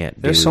that you can't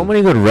do. There's so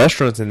many good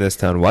restaurants in this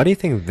town. Why do you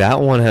think that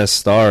one has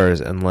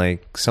stars and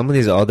like some of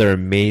these other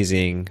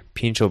amazing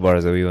pincho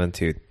bars that we went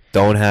to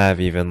don't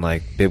have even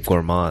like Bib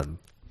Gourmand?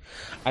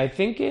 I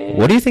think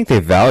What do you think they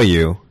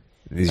value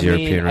these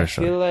European I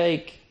restaurants? feel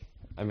like,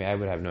 I mean, I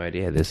would have no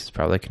idea. This is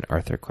probably like an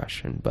Arthur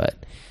question,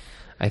 but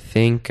I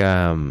think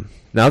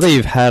Now that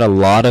you've had a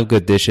lot of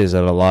good dishes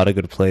at a lot of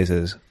good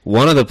places,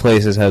 one of the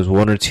places has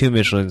 1 or 2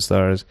 Michelin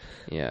stars.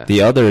 yeah,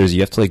 The others you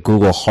have to like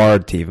Google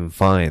hard to even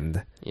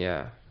find.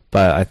 yeah.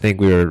 But I think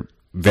we were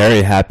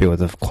very happy with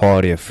the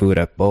quality of food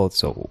at both.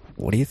 So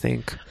what do you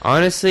think?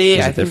 Honestly, is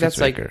a I think difference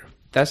that's like maker?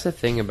 that's the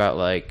thing about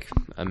like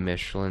a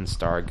Michelin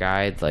star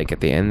guide. Like at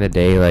the end of the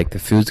day, like the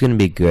food's gonna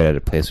be good at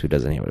a place who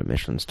doesn't have a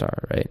Michelin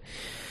star, right?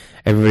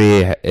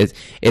 Everybody,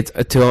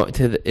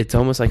 it's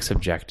almost like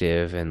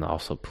subjective and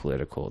also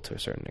political to a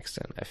certain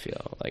extent. I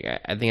feel like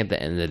I think at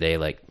the end of the day,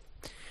 like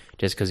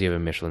just because you have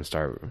a Michelin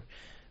star,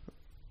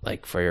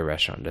 like for your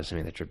restaurant, doesn't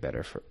mean that you're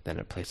better than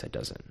a place that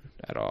doesn't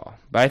at all.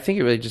 But I think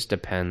it really just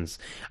depends.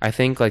 I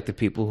think like the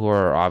people who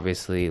are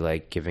obviously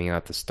like giving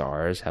out the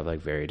stars have like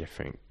very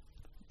different,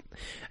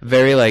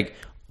 very like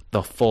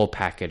the full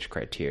package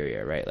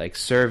criteria, right? Like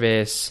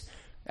service,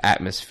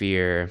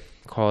 atmosphere,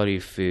 quality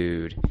of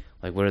food.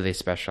 Like, what do they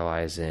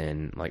specialize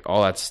in? Like,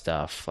 all that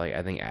stuff, like,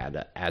 I think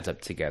adds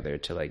up together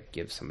to, like,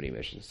 give somebody a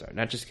Michelin star.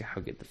 Not just how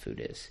good the food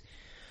is.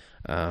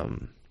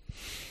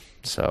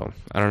 So,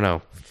 I don't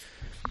know.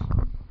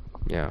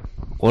 Yeah.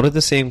 What are the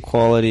same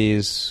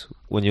qualities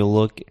when you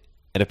look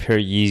at a pair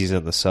of Yeezys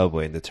on the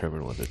subway and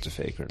determine whether it's a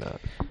fake or not?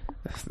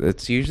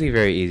 It's usually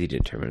very easy to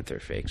determine if they're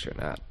fakes or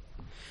not.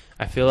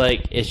 I feel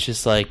like it's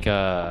just like,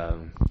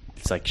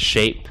 it's like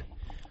shape,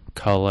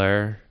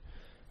 color.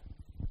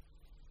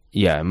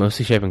 Yeah,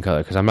 mostly shape and color,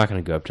 because I'm not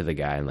going to go up to the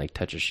guy and, like,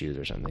 touch his shoes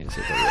or something to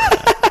see if they're real or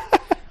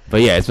not.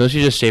 But, yeah, it's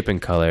mostly just shape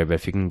and color, but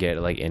if you can get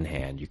it, like, in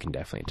hand, you can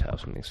definitely tell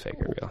if something's fake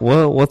or real.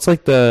 Well, what's,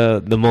 like,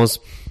 the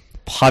most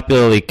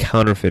popularly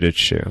counterfeited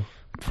shoe?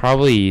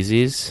 Probably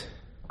Yeezys.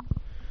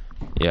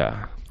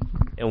 Yeah.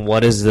 And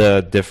what is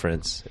the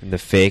difference in the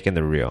fake and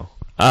the real?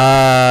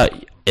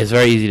 It's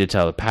very easy to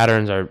tell. The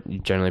patterns are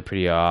generally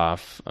pretty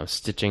off.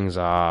 Stitching's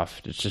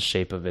off. It's just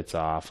shape of it's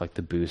off. Like,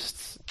 the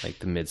boosts, like,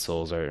 the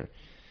midsoles are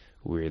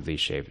weirdly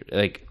shaped.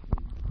 Like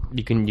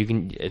you can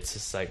it's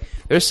just like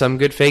there's some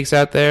good fakes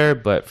out there,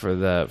 but for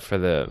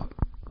the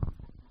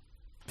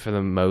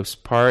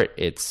most part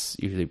it's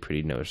usually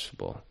pretty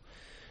noticeable.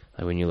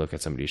 Like when you look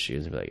at somebody's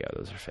shoes and be like, yeah,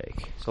 those are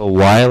fake. So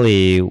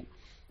Wiley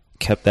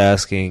kept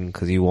asking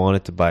because he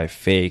wanted to buy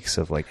fakes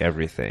of like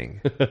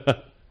everything.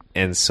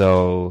 And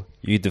so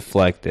you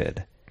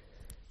deflected.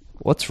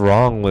 What's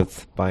wrong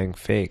with buying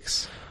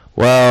fakes?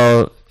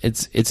 Well,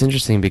 it's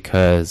interesting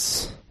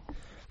because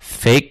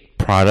fake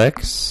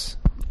products,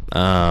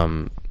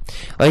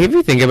 like if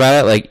you think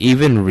about it, like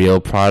even real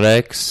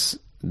products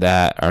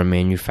that are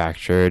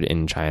manufactured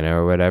in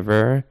China or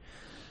whatever,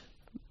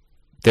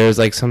 there's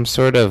like some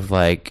sort of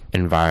like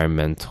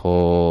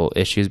environmental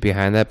issues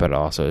behind that, but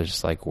also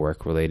just like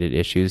work related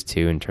issues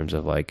too, in terms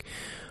of like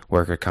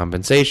worker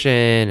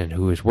compensation and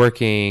who is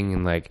working,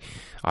 and like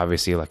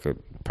obviously like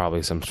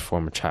probably some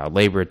form of child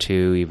labor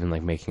too, even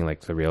like making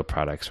like the real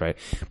products, right?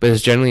 But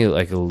it's generally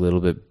like a little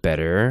bit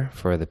better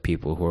for the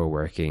people who are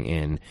working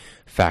in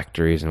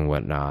factories and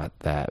whatnot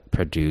that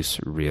produce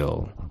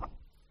real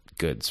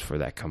goods for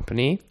that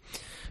company.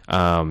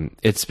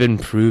 It's been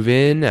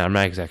proven, I'm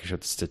not exactly sure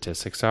what the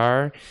statistics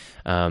are,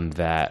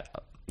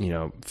 that, you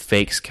know,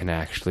 fakes can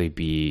actually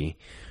be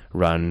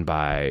run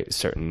by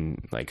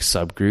certain like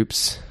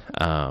subgroups,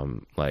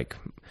 like,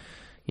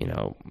 you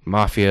know,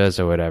 mafias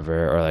or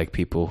whatever, or like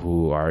people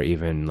who are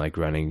even like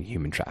running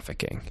human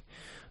trafficking.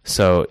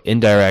 So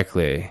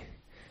indirectly,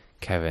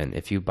 Kevin,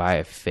 if you buy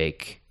a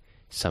fake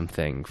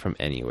something from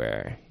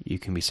anywhere, you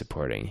can be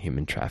supporting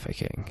human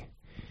trafficking.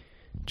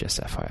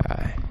 Just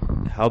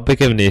FYI. How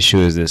big of an issue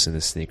is this in the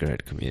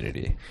sneakerhead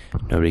community?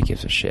 Nobody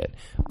gives a shit.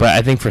 But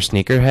I think for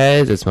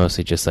sneakerheads, it's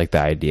mostly just like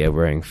the idea of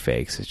wearing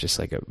fakes is just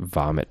like a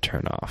vomit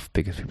turn off,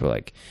 because people are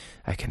like,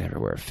 I can never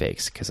wear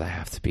fakes because I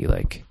have to be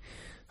like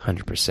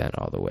 100%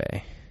 all the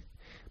way.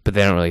 But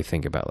they don't really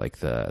think about like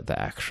the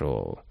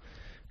actual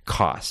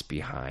cost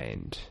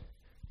behind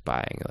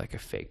buying like a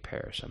fake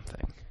pair or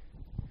something.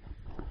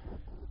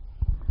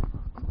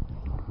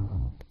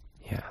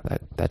 Yeah,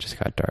 that just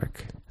got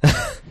dark.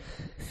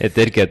 It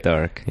did get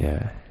dark.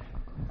 Yeah.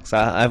 So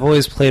I've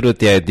always played with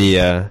the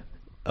idea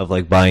of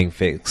like buying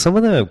fake. Some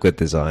of them have good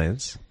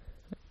designs,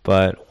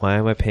 but why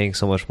am I paying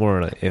so much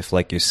more if,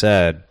 like you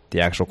said,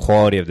 the actual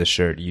quality of the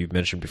shirt you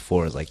mentioned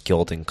before is like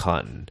gilding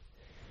cotton?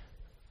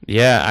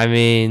 Yeah, I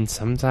mean,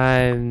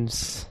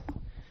 sometimes,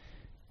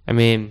 I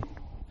think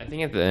at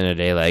the end of the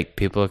day, like,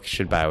 people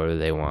should buy whatever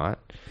they want.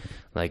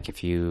 Like,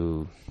 if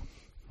you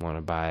want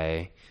to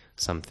buy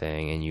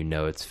something and you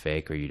know it's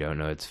fake or you don't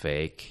know it's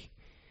fake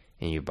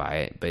and you buy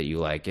it but you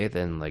like it,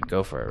 then like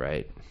go for it,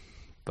 right?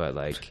 But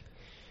like,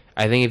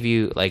 I think if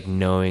you like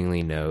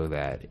knowingly know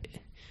that,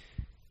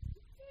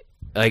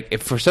 like,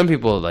 if for some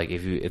people, like,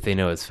 if they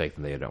know it's fake,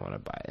 then they don't want to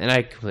buy it, and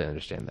I completely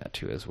understand that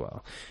too as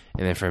well.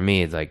 And then for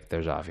me, it's like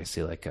there's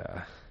obviously like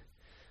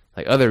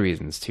other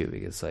reasons too,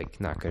 because it's like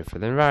not good for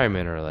the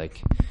environment, or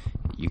like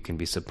you can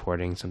be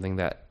supporting something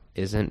that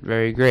isn't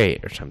very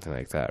great or something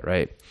like that,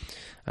 right?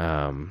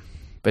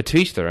 But to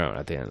each their own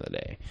at the end of the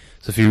day.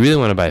 So if you really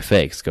want to buy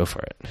fakes, go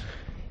for it.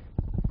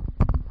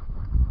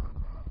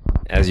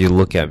 As you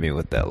look at me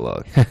with that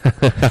look.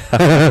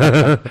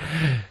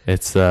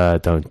 It's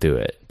don't do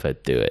it,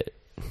 but do it.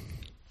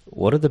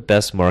 What are the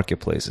best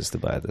marketplaces to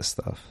buy this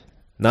stuff?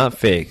 Not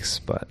fakes,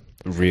 but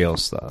real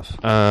stuff.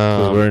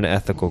 'Cause we're an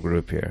ethical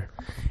group here.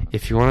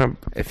 If you want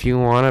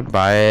to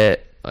buy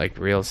it, like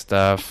real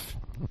stuff,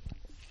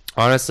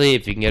 honestly,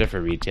 if you can get it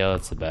for retail,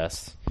 it's the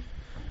best.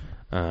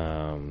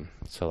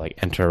 So like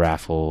enter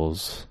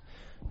raffles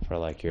for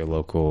like your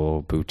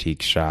local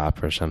boutique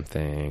shop or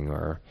something,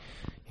 or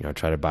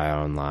try to buy it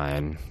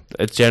online.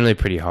 It's generally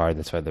pretty hard.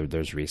 That's why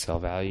there's resale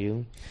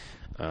value.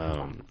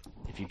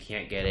 If you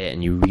can't get it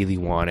and you really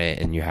want it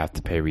and you have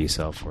to pay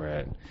resale for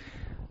it,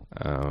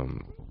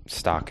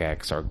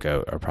 StockX or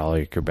GOAT are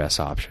probably your best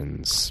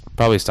options.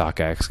 Probably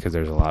StockX because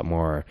there's a lot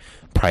more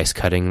price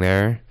cutting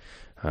there.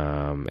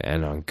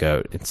 And on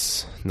GOAT,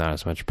 it's not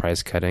as much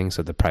price cutting,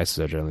 so the prices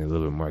are generally a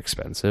little bit more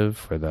expensive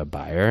for the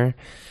buyer.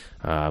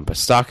 But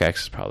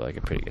StockX is probably like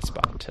a pretty good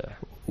spot to.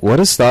 What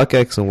is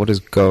StockX and what is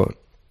GOAT?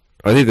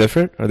 Are they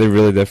different? Are they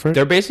really different?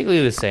 They're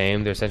basically the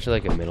same. They're essentially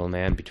like a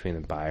middleman between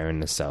the buyer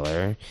and the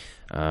seller.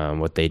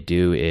 What they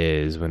do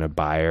is when a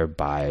buyer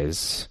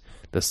buys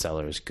the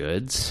seller's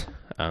goods,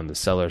 the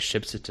seller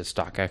ships it to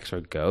StockX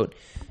or GOAT,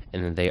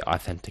 and then they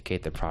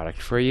authenticate the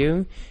product for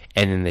you,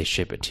 and then they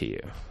ship it to you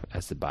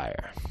as the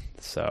buyer.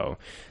 So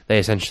they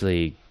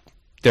essentially,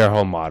 their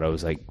whole motto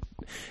is like,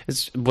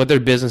 it's what their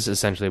business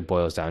essentially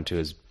boils down to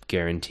is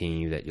guaranteeing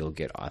you that you'll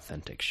get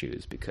authentic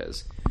shoes,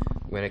 because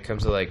when it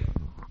comes to like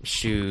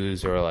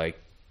shoes or like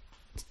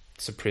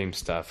Supreme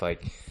stuff,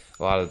 like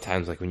a lot of the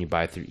times, like when you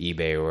buy through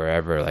eBay or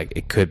wherever, like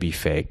it could be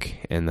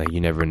fake, and like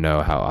you never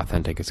know how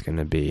authentic it's going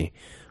to be,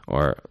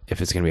 or if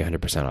it's going to be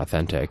 100%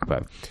 authentic.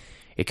 But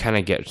it kind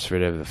of gets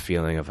rid of the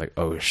feeling of like,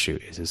 oh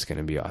shoot, is this going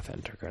to be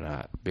authentic or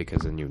not?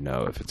 Because then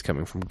if it's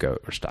coming from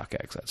GOAT or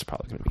StockX, that's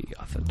probably going to be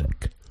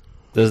authentic.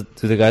 Do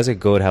the guys at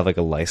GOAT have like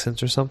a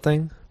license or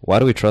something? Why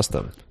do we trust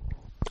them?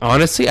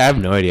 Honestly, I have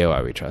no idea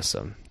why we trust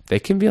them. They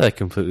can be like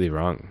completely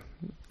wrong.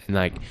 And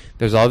like,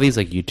 there's all these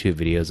like YouTube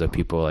videos of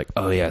people like,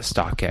 oh yeah,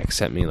 StockX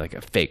sent me like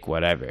a fake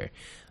whatever.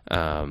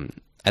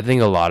 I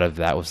think a lot of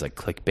that was like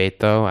clickbait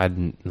though. I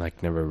didn't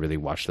like never really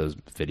watched those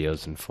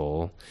videos in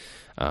full.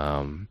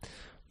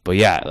 But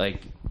yeah,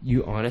 like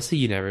you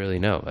never really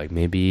know. Like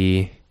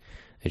maybe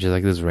it's just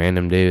like this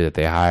random dude that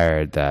they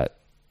hired that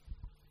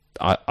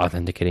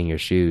authenticating your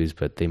shoes,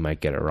 but they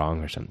might get it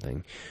wrong or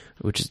something.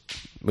 Which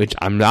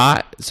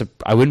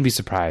I wouldn't be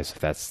surprised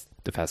if that's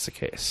the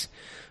case.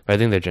 But I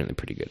think they're generally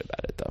pretty good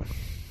about it, though.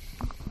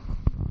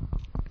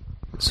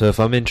 So if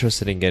I'm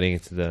interested in getting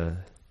into the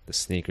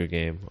sneaker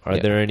game, are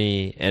there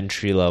any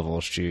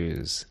entry-level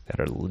shoes that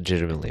are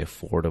legitimately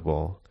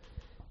affordable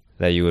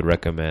that you would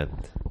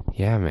recommend?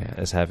 Yeah, man.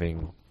 As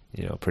having,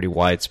 pretty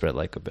widespread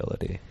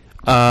likability.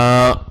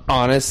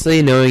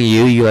 Honestly, knowing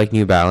you like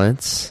New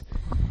Balance,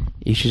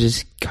 you should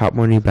just cop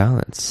more New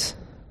Balance.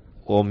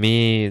 Well,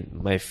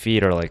 my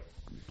feet are like,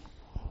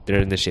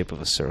 they're in the shape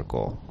of a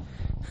circle.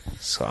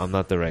 So I'm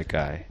not the right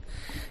guy.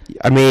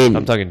 I mean,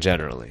 I'm talking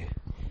generally.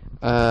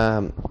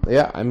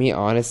 Yeah, I mean,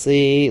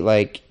 honestly,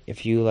 like,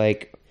 if you,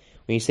 like,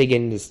 when you say get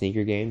into the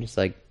sneaker game, just,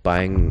 like,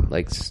 buying,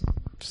 like,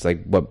 just,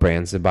 like, what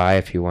brands to buy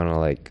if you want to,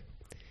 like...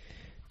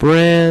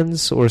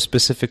 Brands or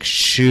specific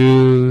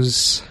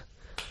shoes?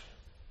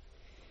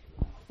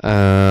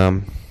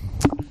 That's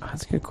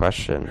a good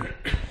question.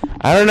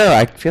 I don't know.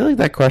 I feel like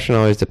that question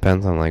always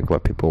depends on like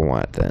what people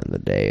want at the end of the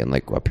day and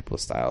like what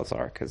people's styles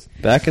are. Cause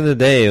Back in the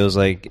day, it was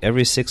like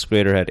every sixth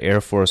grader had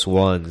Air Force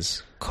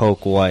Ones,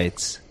 Coke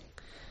Whites.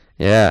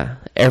 yeah,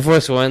 Air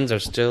Force Ones are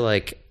still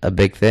like a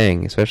big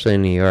thing, especially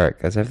in New York.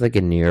 That's like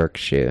a New York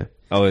shoe.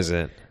 Oh, is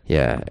it?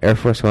 Yeah, Air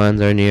Force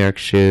Ones are a New York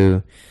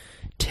shoe.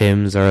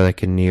 Timbs are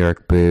like a New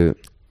York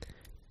boot.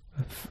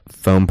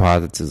 Foam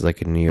Posits is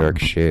like a New York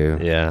shoe.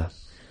 Yeah.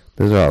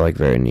 Those are all like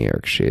very New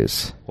York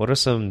shoes. What are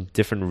some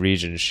different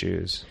region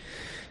shoes?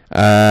 Those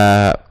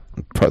are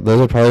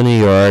probably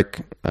New York.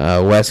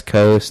 West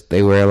Coast,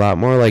 they wear a lot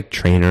more like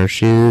trainer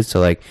shoes. So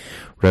like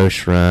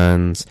Roche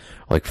Runs,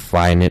 or like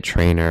Flyknit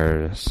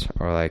trainers,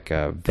 or like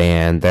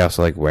Van. They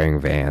also like wearing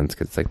Vans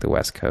because it's like the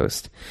West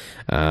Coast.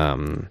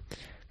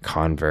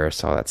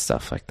 Converse, all that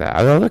stuff like that.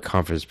 I know the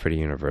Converse is pretty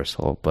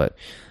universal, but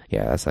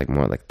yeah, that's like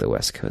more like the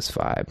West Coast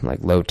vibe,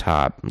 like low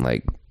top,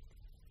 like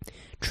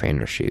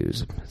trainer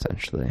shoes,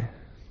 essentially.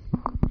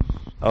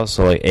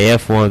 Also, like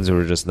AF1s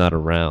were just not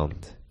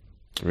around,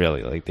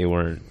 really. Like they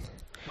weren't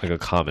like a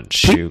common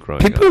shoe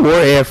growing People up. wore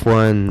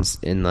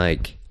AF1s in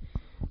like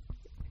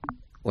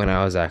when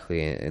I was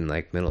actually in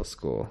like middle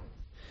school.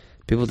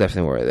 People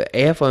definitely wore it. The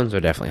AF1s were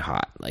definitely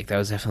hot. Like that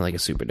was definitely like a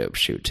super dope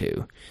shoe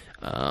too.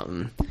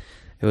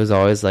 It was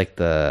always like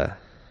it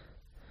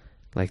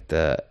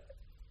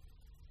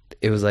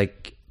was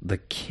like the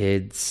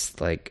kids,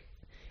 like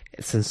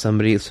since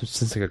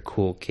like a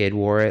cool kid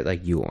wore it,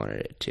 like you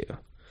wanted it too.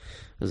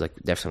 It was like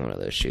definitely one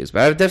of those shoes,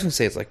 but I would definitely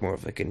say it's like more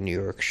of like a New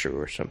York shoe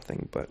or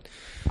something. But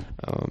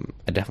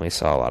I definitely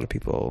saw a lot of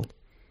people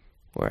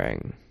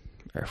wearing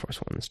Air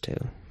Force Ones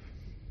too,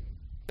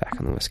 back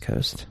on the West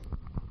Coast.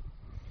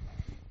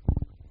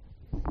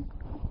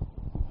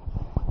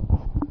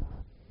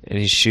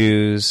 Any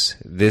shoes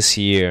this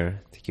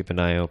year to keep an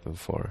eye open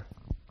for?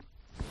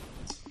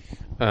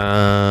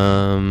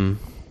 Man,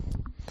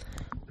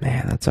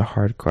 that's a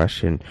hard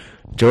question.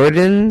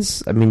 Jordan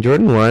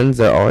 1s,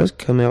 they're always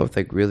coming out with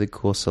like really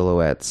cool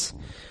silhouettes.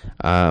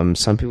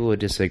 Some people would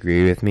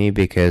disagree with me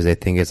because they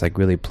think it's like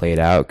really played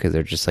out because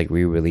they're just like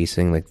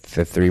re-releasing like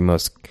the 3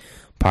 most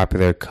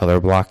popular color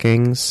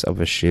blockings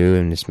of a shoe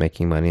and just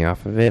making money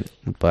off of it.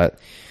 But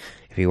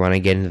if you want to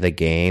get into the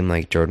game,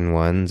 like Jordan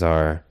 1s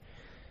are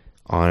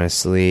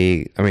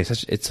honestly, I mean,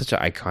 it's such an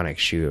iconic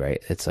shoe,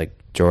 right? It's like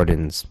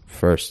Jordan's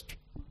first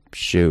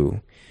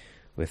shoe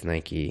with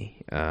Nike.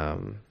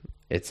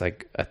 It's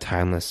like a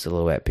timeless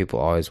silhouette. People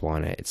always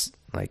want it. It's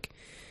like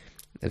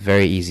a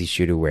very easy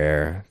shoe to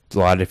wear. A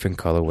lot of different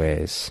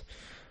colorways.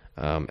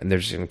 And they're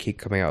just going to keep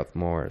coming out with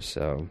more.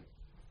 So,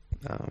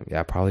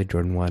 yeah, probably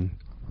Jordan 1.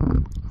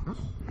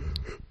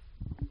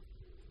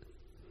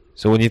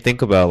 So when you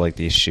think about like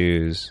these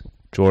shoes,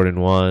 Jordan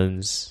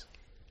 1s,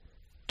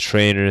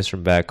 trainers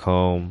from back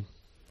home,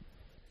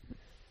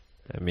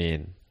 I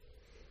mean,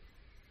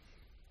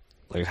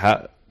 like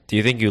how do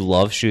you think you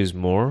love shoes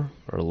more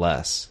or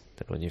less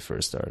than when you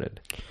first started?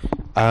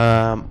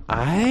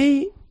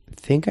 I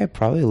think I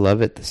probably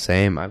love it the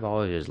same. I've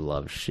always just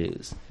loved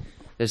shoes.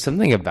 There's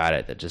something about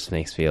it that just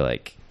makes me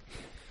like,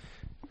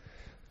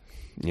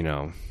 you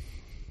know,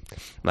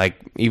 like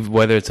even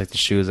whether it's like the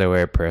shoes I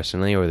wear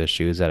personally or the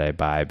shoes that I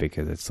buy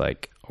because it's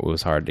like it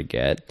was hard to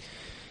get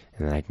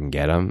and then I can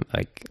get them.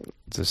 Like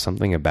there's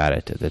something about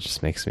it that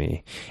just makes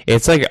me.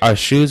 It's like our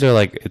shoes are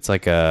like it's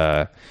like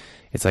an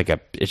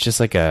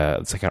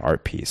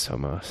art piece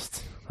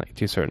almost, like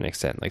to a certain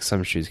extent. Like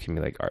some shoes can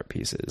be like art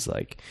pieces,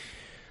 like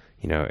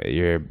you know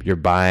you're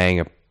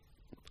buying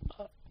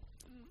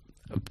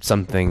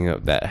something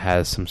that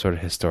has some sort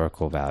of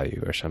historical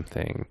value or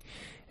something,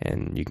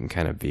 and you can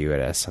kind of view it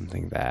as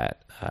something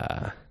that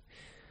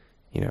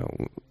you know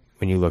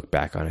when you look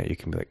back on it you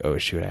can be like, oh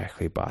shoot, I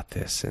actually bought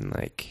this and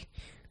like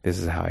this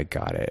is how I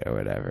got it or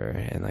whatever,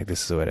 and like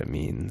this is what it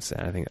means,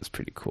 and I think that's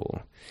pretty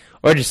cool,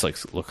 or it just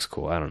like looks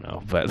cool, I don't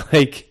know, but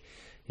like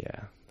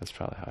yeah, that's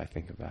probably how I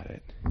think about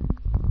it.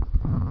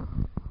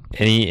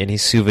 Any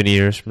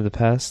souvenirs from the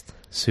past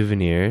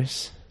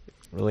Souvenirs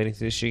relating to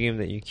the shoe game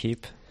that you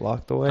keep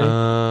locked away?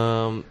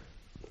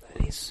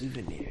 Any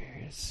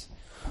souvenirs?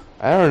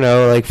 I don't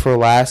know, like for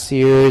last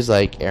year's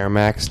like Air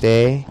Max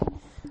Day,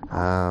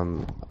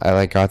 I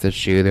like got this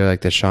shoe. They're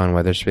like the Sean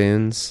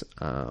Weatherspoons,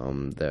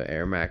 the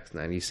Air Max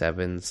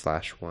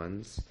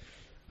 97/1s.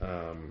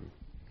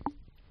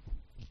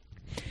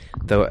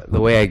 The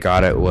way I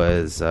got it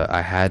was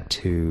I had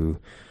to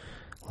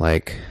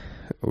like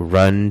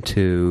run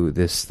to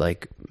this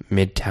like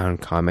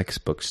Midtown Comics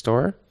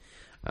bookstore,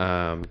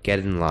 get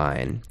in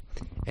line,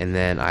 and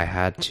then I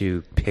had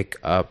to pick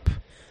up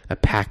a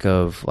pack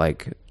of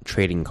like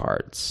trading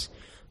cards.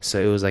 So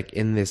it was like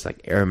in this like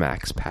Air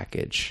Max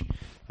package.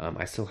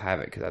 I still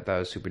have it because I thought it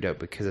was super dope,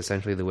 because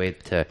essentially the way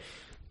to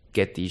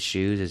get these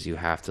shoes is you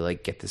have to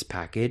like get this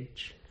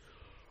package.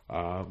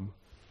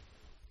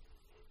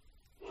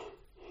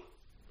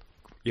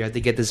 You have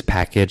to get this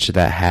package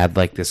that had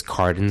like this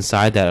card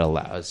inside that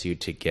allows you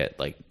to get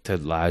like to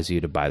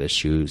buy the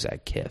shoes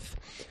at Kith.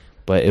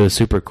 But it was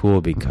super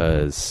cool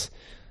because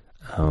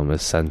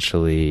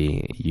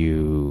essentially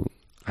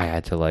I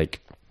had to like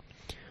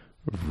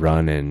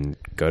run and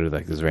go to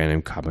like this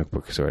random comic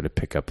book store to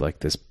pick up like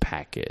this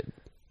packet,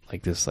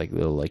 like this like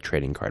little like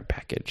trading card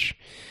package.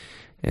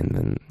 And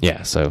then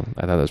yeah, so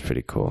I thought that was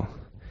pretty cool.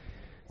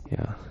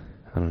 Yeah,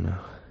 I don't know.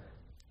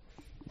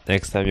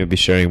 Next time you'll be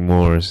sharing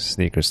more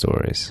sneaker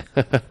stories.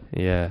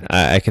 Yeah.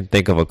 I can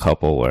think of a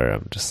couple where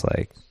I'm just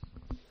like,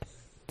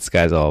 this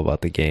guy's all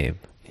about the game.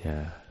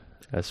 Yeah,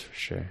 that's for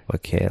sure.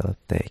 But Caleb,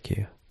 thank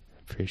you.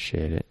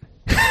 Appreciate it.